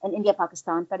an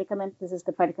India-Pakistan predicament. This is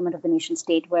the predicament of the nation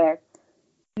state, where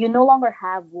you no longer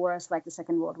have wars like the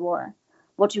Second World War.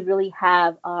 What you really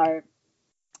have are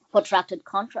protracted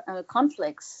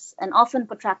conflicts, and often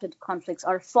protracted conflicts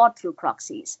are fought through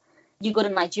proxies. You go to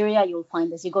Nigeria, you'll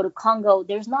find this. You go to Congo,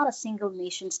 there's not a single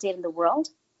nation state in the world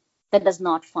that does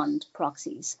not fund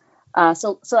proxies.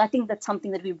 So I think that's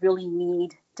something that we really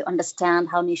need to understand,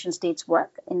 how nation states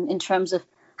work in terms of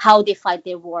how they fight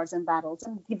their wars and battles.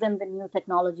 And given the new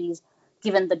technologies,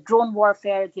 given the drone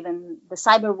warfare, given the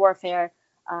cyber warfare,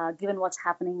 given what's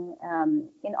happening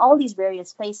in all these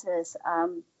various places,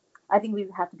 I think we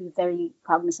have to be very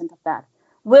cognizant of that.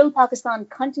 Will Pakistan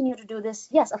continue to do this?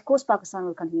 Yes, of course Pakistan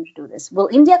will continue to do this. Will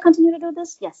India continue to do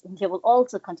this? Yes, India will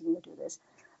also continue to do this.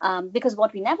 Because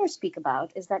what we never speak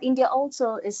about is that India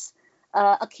also is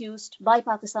accused by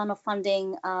Pakistan of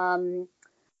funding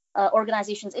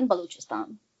organizations in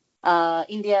Balochistan.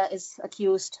 India is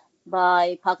accused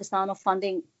by Pakistan of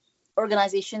funding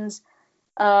organizations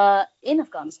in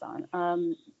Afghanistan.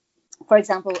 For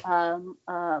example,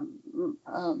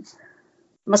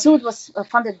 Masood was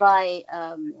funded by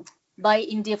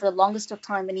India for the longest of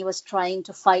time when he was trying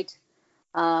to fight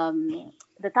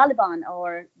the Taliban,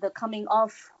 or the coming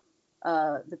of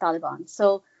the Taliban.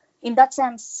 So in that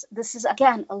sense, this is,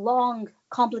 again, a long,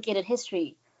 complicated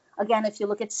history. Again, if you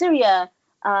look at Syria,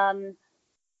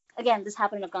 again, this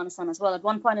happened in Afghanistan as well. At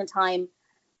one point in time,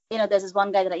 there's this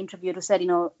one guy that I interviewed who said,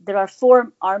 there are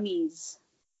 4 armies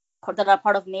that are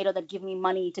part of NATO that give me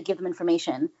money to give them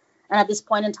information. And at this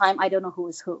point in time, I don't know who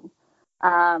is who.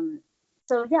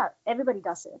 So yeah, everybody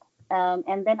does it.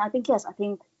 And then I think it's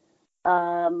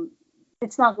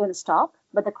not going to stop.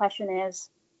 But the question is,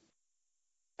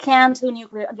 Can two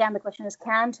nuclear, again, the question is,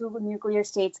 can two nuclear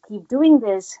states keep doing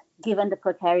this given the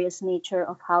precarious nature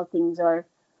of how things are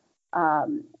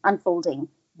unfolding,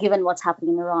 given what's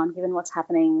happening in Iran, given what's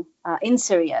happening in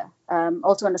Syria?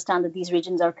 Also understand that these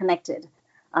regions are connected.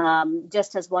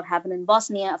 Just as what happened in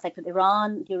Bosnia affected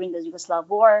Iran during the Yugoslav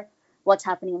war, what's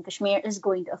happening in Kashmir is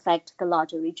going to affect the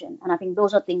larger region. And I think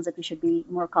those are things that we should be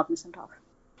more cognizant of.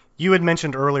 You had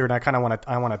mentioned earlier, and I want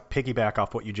to piggyback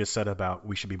off what you just said about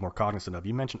we should be more cognizant of.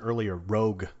 You mentioned earlier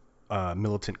rogue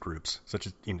militant groups, such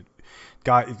as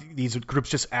these groups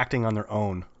just acting on their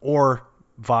own or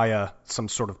via some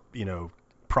sort of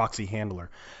proxy handler.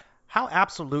 How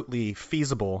absolutely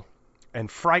feasible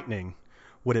and frightening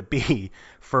would it be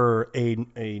for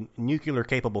a nuclear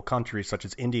capable country such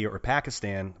as India or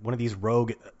Pakistan, one of these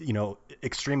rogue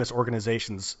extremist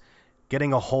organizations,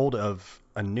 getting a hold of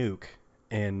a nuke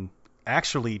and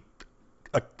actually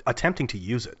attempting to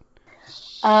use it?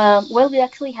 Well, we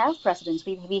actually have precedents.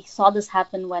 We saw this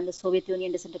happen when the Soviet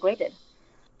Union disintegrated.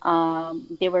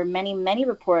 There were many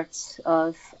reports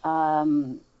of,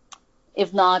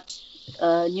 if not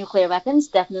nuclear weapons,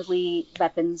 definitely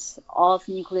weapons of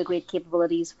nuclear-grade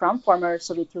capabilities from former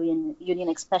Soviet Union,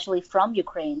 especially from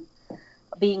Ukraine,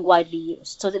 being widely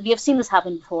used. So we have seen this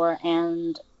happen before,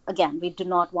 and again, we do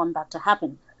not want that to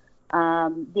happen.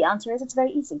 The answer is it's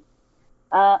very easy.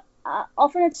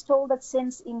 Often it's told that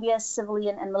since India's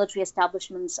civilian and military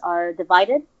establishments are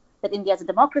divided, that India is a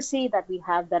democracy, that we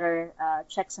have better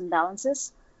checks and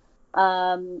balances.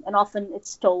 And often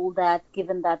it's told that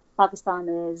given that Pakistan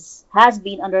has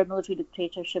been under a military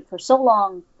dictatorship for so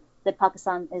long, that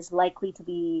Pakistan is likely to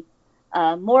be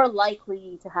more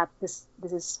likely to have this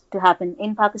is to happen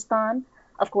in Pakistan.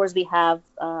 Of course, we have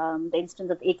the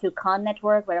instance of the AQ Khan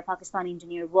network, where a Pakistani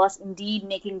engineer was indeed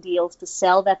making deals to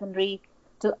sell weaponry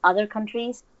to other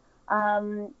countries.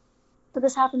 So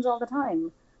this happens all the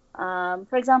time.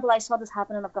 For example, I saw this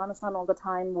happen in Afghanistan all the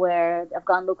time, where the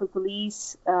Afghan local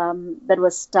police that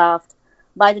was staffed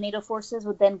by the NATO forces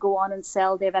would then go on and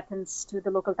sell their weapons to the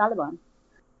local Taliban.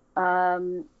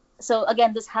 So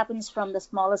again, this happens from the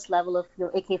smallest level of your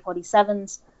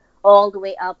AK-47s all the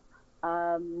way up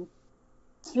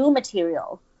to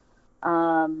material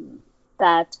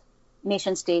that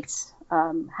nation states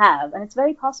have, and it's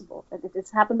very possible. It's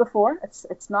happened before.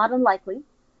 It's not unlikely.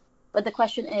 But the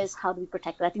question is, how do we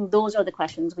protect it? I think those are the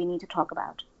questions we need to talk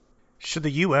about. Should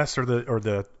the U.S. or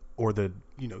the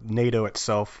NATO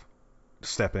itself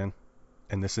step in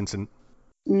this incident?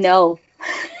 No.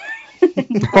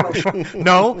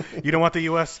 No, you don't want the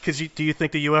U.S. because do you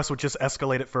think the U.S. would just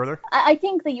escalate it further? I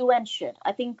think the UN should.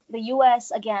 I think the U.S.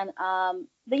 again.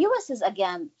 The U.S. is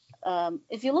again.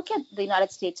 If you look at the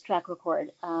United States track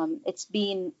record, it's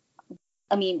been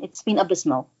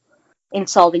abysmal in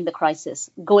solving the crisis,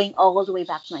 going all the way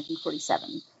back to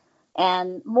 1947.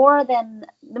 And more than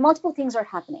the multiple things are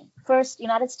happening. First, the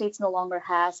United States no longer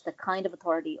has the kind of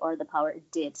authority or the power it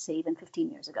did, say, even 15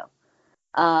 years ago.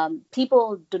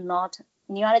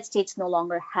 The United States no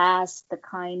longer has the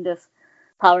kind of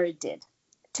power it did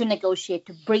to negotiate,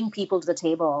 to bring people to the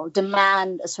table,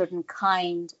 demand a certain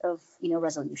kind of,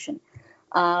 resolution.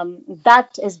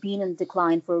 That has been in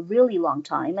decline for a really long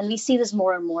time. And we see this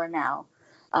more and more now.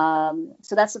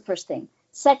 So that's the first thing.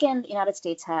 Second, the United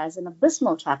States has an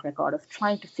abysmal track record of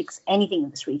trying to fix anything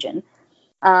in this region.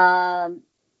 And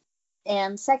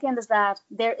second is that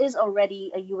there is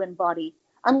already a UN body.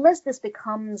 Unless this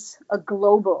becomes a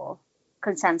global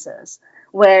consensus,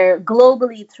 where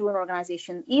globally through an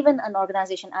organization, even an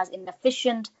organization as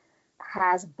inefficient,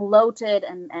 has bloated,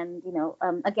 and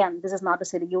again, this is not to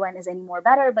say the UN is any more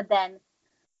better, but then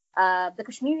the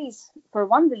Kashmiris, for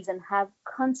one reason, have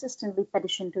consistently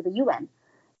petitioned to the UN.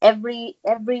 Every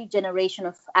generation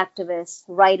of activists,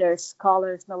 writers,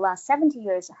 scholars in the last 70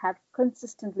 years have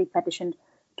consistently petitioned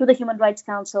to the Human Rights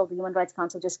Council. The Human Rights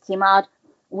Council just came out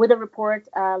with a report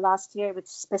last year which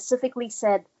specifically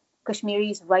said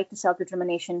Kashmiris' right to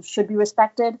self-determination should be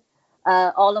respected.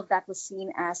 All of that was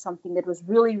seen as something that was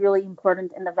really, really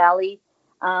important in the Valley.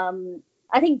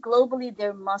 I think globally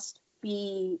there must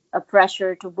be a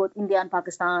pressure to both India and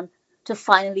Pakistan to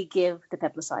finally give the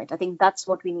plebiscite. I think that's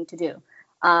what we need to do.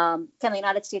 Can the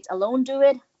United States alone do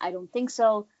it? I don't think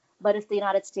so. But if can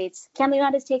the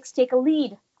United States take a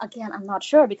lead? Again, I'm not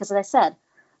sure, because as I said,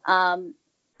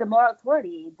 the moral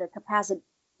authority, the capacity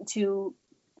to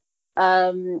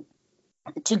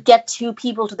get two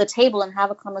people to the table and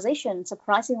have a conversation,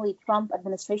 surprisingly, Trump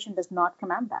administration does not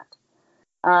command that.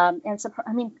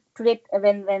 Today,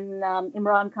 when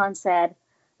Imran Khan said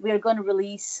we are going to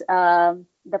release the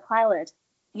pilot,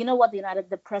 you know what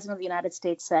the President of the United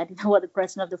States said? You know what the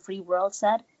President of the free world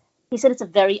said? He said it's a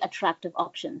very attractive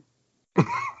option.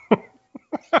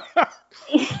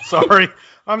 Sorry,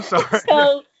 I'm sorry.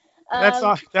 So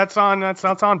that's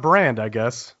on brand, I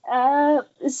guess. And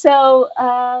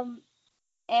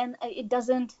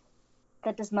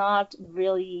that does not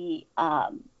really,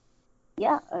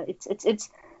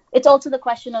 it's also the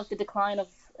question of the decline of,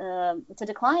 it's a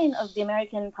decline of the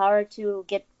American power to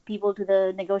get people to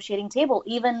the negotiating table,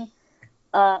 even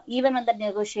when the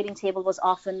negotiating table was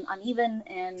often uneven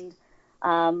and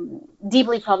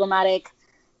deeply problematic,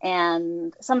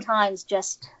 and sometimes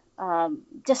just so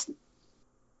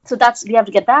we have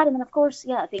to get that. And then of course,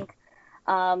 I think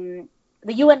the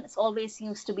UN always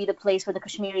seems to be the place where the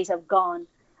Kashmiris have gone,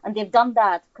 and they've done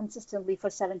that consistently for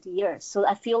 70 years. So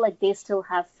I feel like they still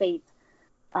have faith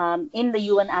in the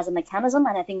UN as a mechanism,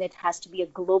 and I think it has to be a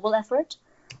global effort.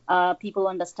 People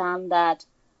understand that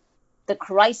the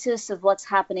crisis of what's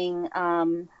happening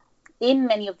in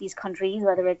many of these countries,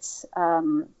 whether it's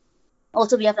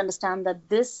also we have to understand that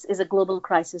this is a global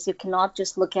crisis. You cannot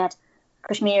just look at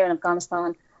Kashmir and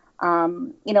Afghanistan.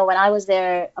 When I was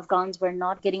there, Afghans were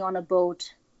not getting on a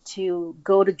boat to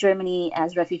go to Germany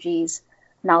as refugees.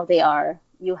 Now they are.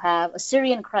 You have a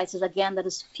Syrian crisis, again, that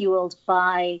is fueled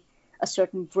by a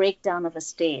certain breakdown of a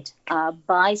state,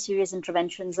 by serious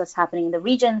interventions that's happening in the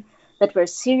region that were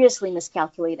seriously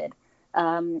miscalculated.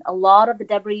 A lot of the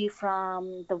debris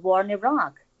from the war in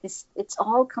Iraq, it's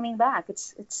all coming back.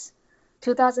 It's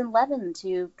 2011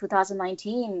 to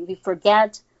 2019. We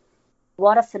forget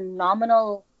what a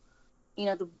phenomenal,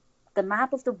 the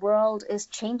map of the world is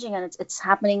changing, and it's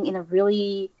happening in a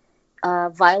really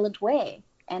violent way.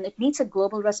 And it needs a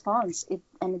global response. It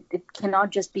cannot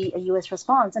just be a U.S.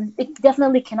 response, and it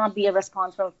definitely cannot be a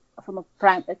response from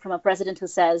a president who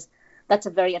says that's a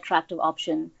very attractive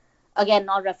option. Again,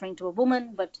 not referring to a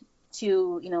woman, but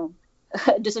to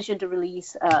a decision to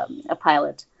release a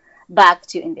pilot back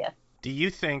to India. Do you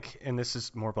think, and this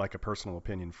is more like a personal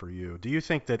opinion for you, do you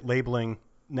think that labeling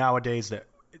nowadays that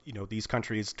these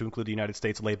countries, to include the United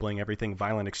States, labeling everything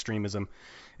violent extremism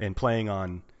and playing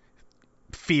on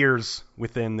fears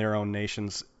within their own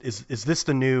nations, is this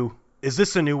the new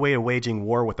way of waging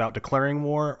war without declaring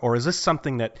war, or is this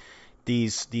something that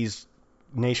these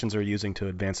nations are using to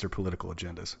advance their political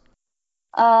agendas?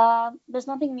 There's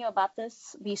nothing new about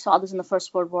this. We saw this in the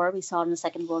First World War. We saw it in the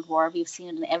Second World War. We've seen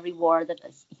it in every war that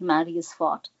humanity has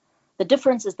fought. The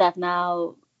difference is that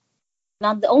now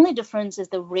the only difference is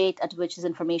the rate at which this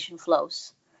information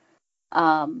flows.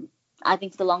 I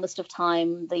think for the longest of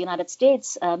time, the United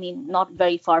States, not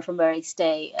very far from where I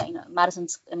stay, Madison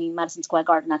Square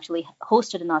Garden actually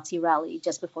hosted a Nazi rally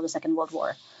just before the Second World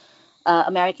War.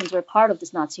 Americans were part of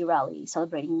this Nazi rally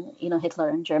celebrating, Hitler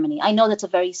in Germany. I know that's a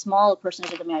very small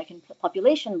percentage of the American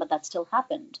population, but that still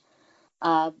happened.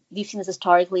 We've seen this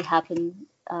historically happen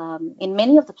in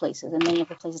many of the places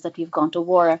that we've gone to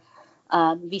war.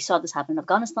 We saw this happen in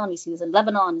Afghanistan. We see this in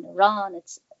Lebanon, in Iran.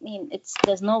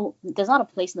 There's not a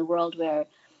place in the world where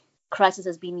crisis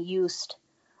has been used.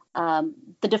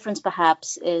 The difference,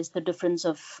 perhaps, is the difference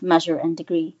of measure and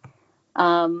degree.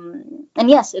 And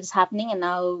yes, it's happening. And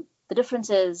now the difference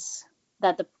is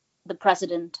that the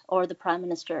president or the prime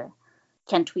minister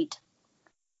can tweet,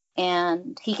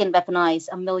 and he can weaponize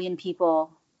 1 million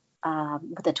people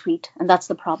with a tweet, and that's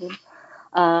the problem.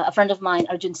 A friend of mine,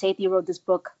 Arjun Sethi, wrote this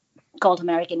book called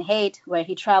American Hate, where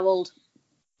he traveled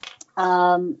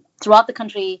throughout the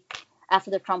country after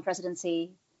the Trump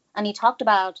presidency, and he talked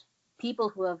about people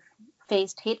who have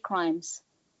faced hate crimes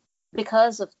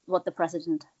because of what the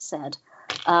president said.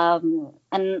 And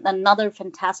another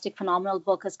fantastic, phenomenal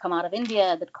book has come out of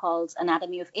India that calls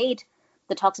Anatomy of Hate,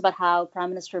 that talks about how Prime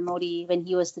Minister Modi, when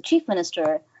he was the chief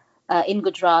minister in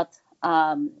Gujarat,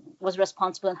 was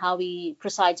responsible and how he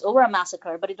presides over a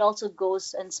massacre, but it also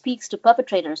goes and speaks to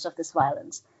perpetrators of this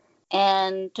violence.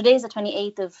 And today is the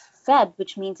 28th of Feb,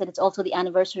 which means that it's also the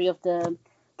anniversary of the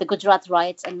Gujarat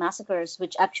riots and massacres,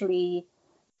 which actually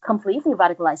completely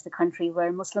radicalized the country,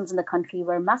 where Muslims in the country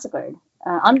were massacred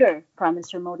under Prime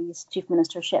Minister Modi's chief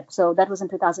ministership. So that was in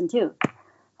 2002.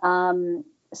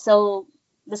 So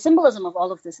the symbolism of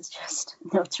all of this is just,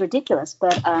 it's ridiculous.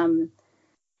 But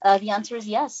the answer is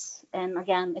yes. And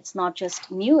again, it's not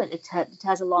just new. It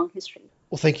has a long history.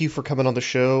 Well, thank you for coming on the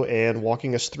show and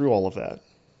walking us through all of that.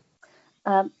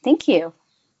 Thank you.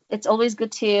 It's always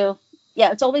good to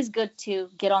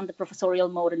get on the professorial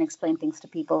mode and explain things to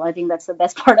people. I think that's the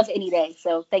best part of any day.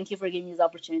 So thank you for giving me this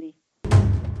opportunity.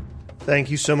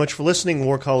 Thank you so much for listening.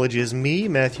 War College is me,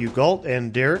 Matthew Gault,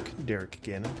 and Derek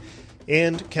Gannon,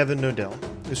 and Kevin Nodell.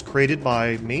 It was created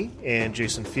by me and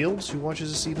Jason Fields, who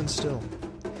watches us even still.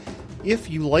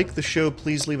 If you like the show,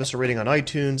 please leave us a rating on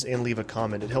iTunes and leave a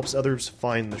comment. It helps others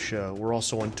find the show. We're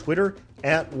also on Twitter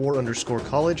at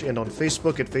 @war_college and on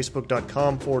Facebook at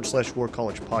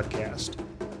facebook.com/warcollegepodcast.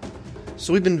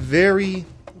 So we've been very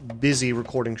busy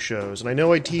recording shows, and I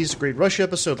know I teased a Great Russia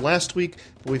episode last week,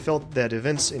 but we felt that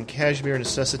events in Kashmir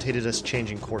necessitated us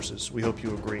changing courses. We hope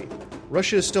you agree.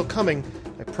 Russia is still coming,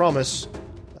 I promise,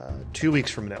 2 weeks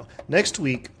from now. Next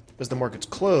week, as the markets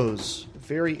close, a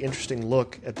very interesting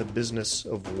look at the business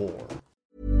of war.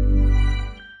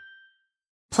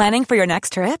 Planning for your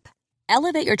next trip?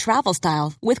 Elevate your travel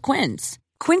style with Quince.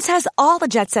 Quince has all the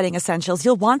jet-setting essentials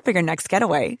you'll want for your next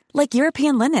getaway, like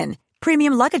European linen,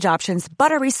 premium luggage options,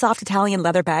 buttery soft Italian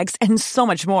leather bags, and so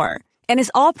much more. And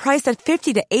is all priced at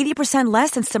 50 to 80%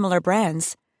 less than similar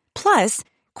brands. Plus,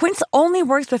 Quince only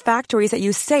works with factories that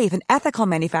use safe and ethical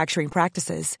manufacturing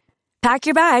practices. Pack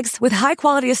your bags with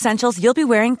high-quality essentials you'll be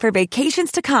wearing for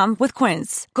vacations to come with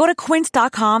Quince. Go to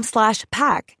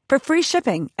quince.com/pack for free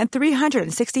shipping and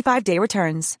 365-day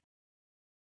returns.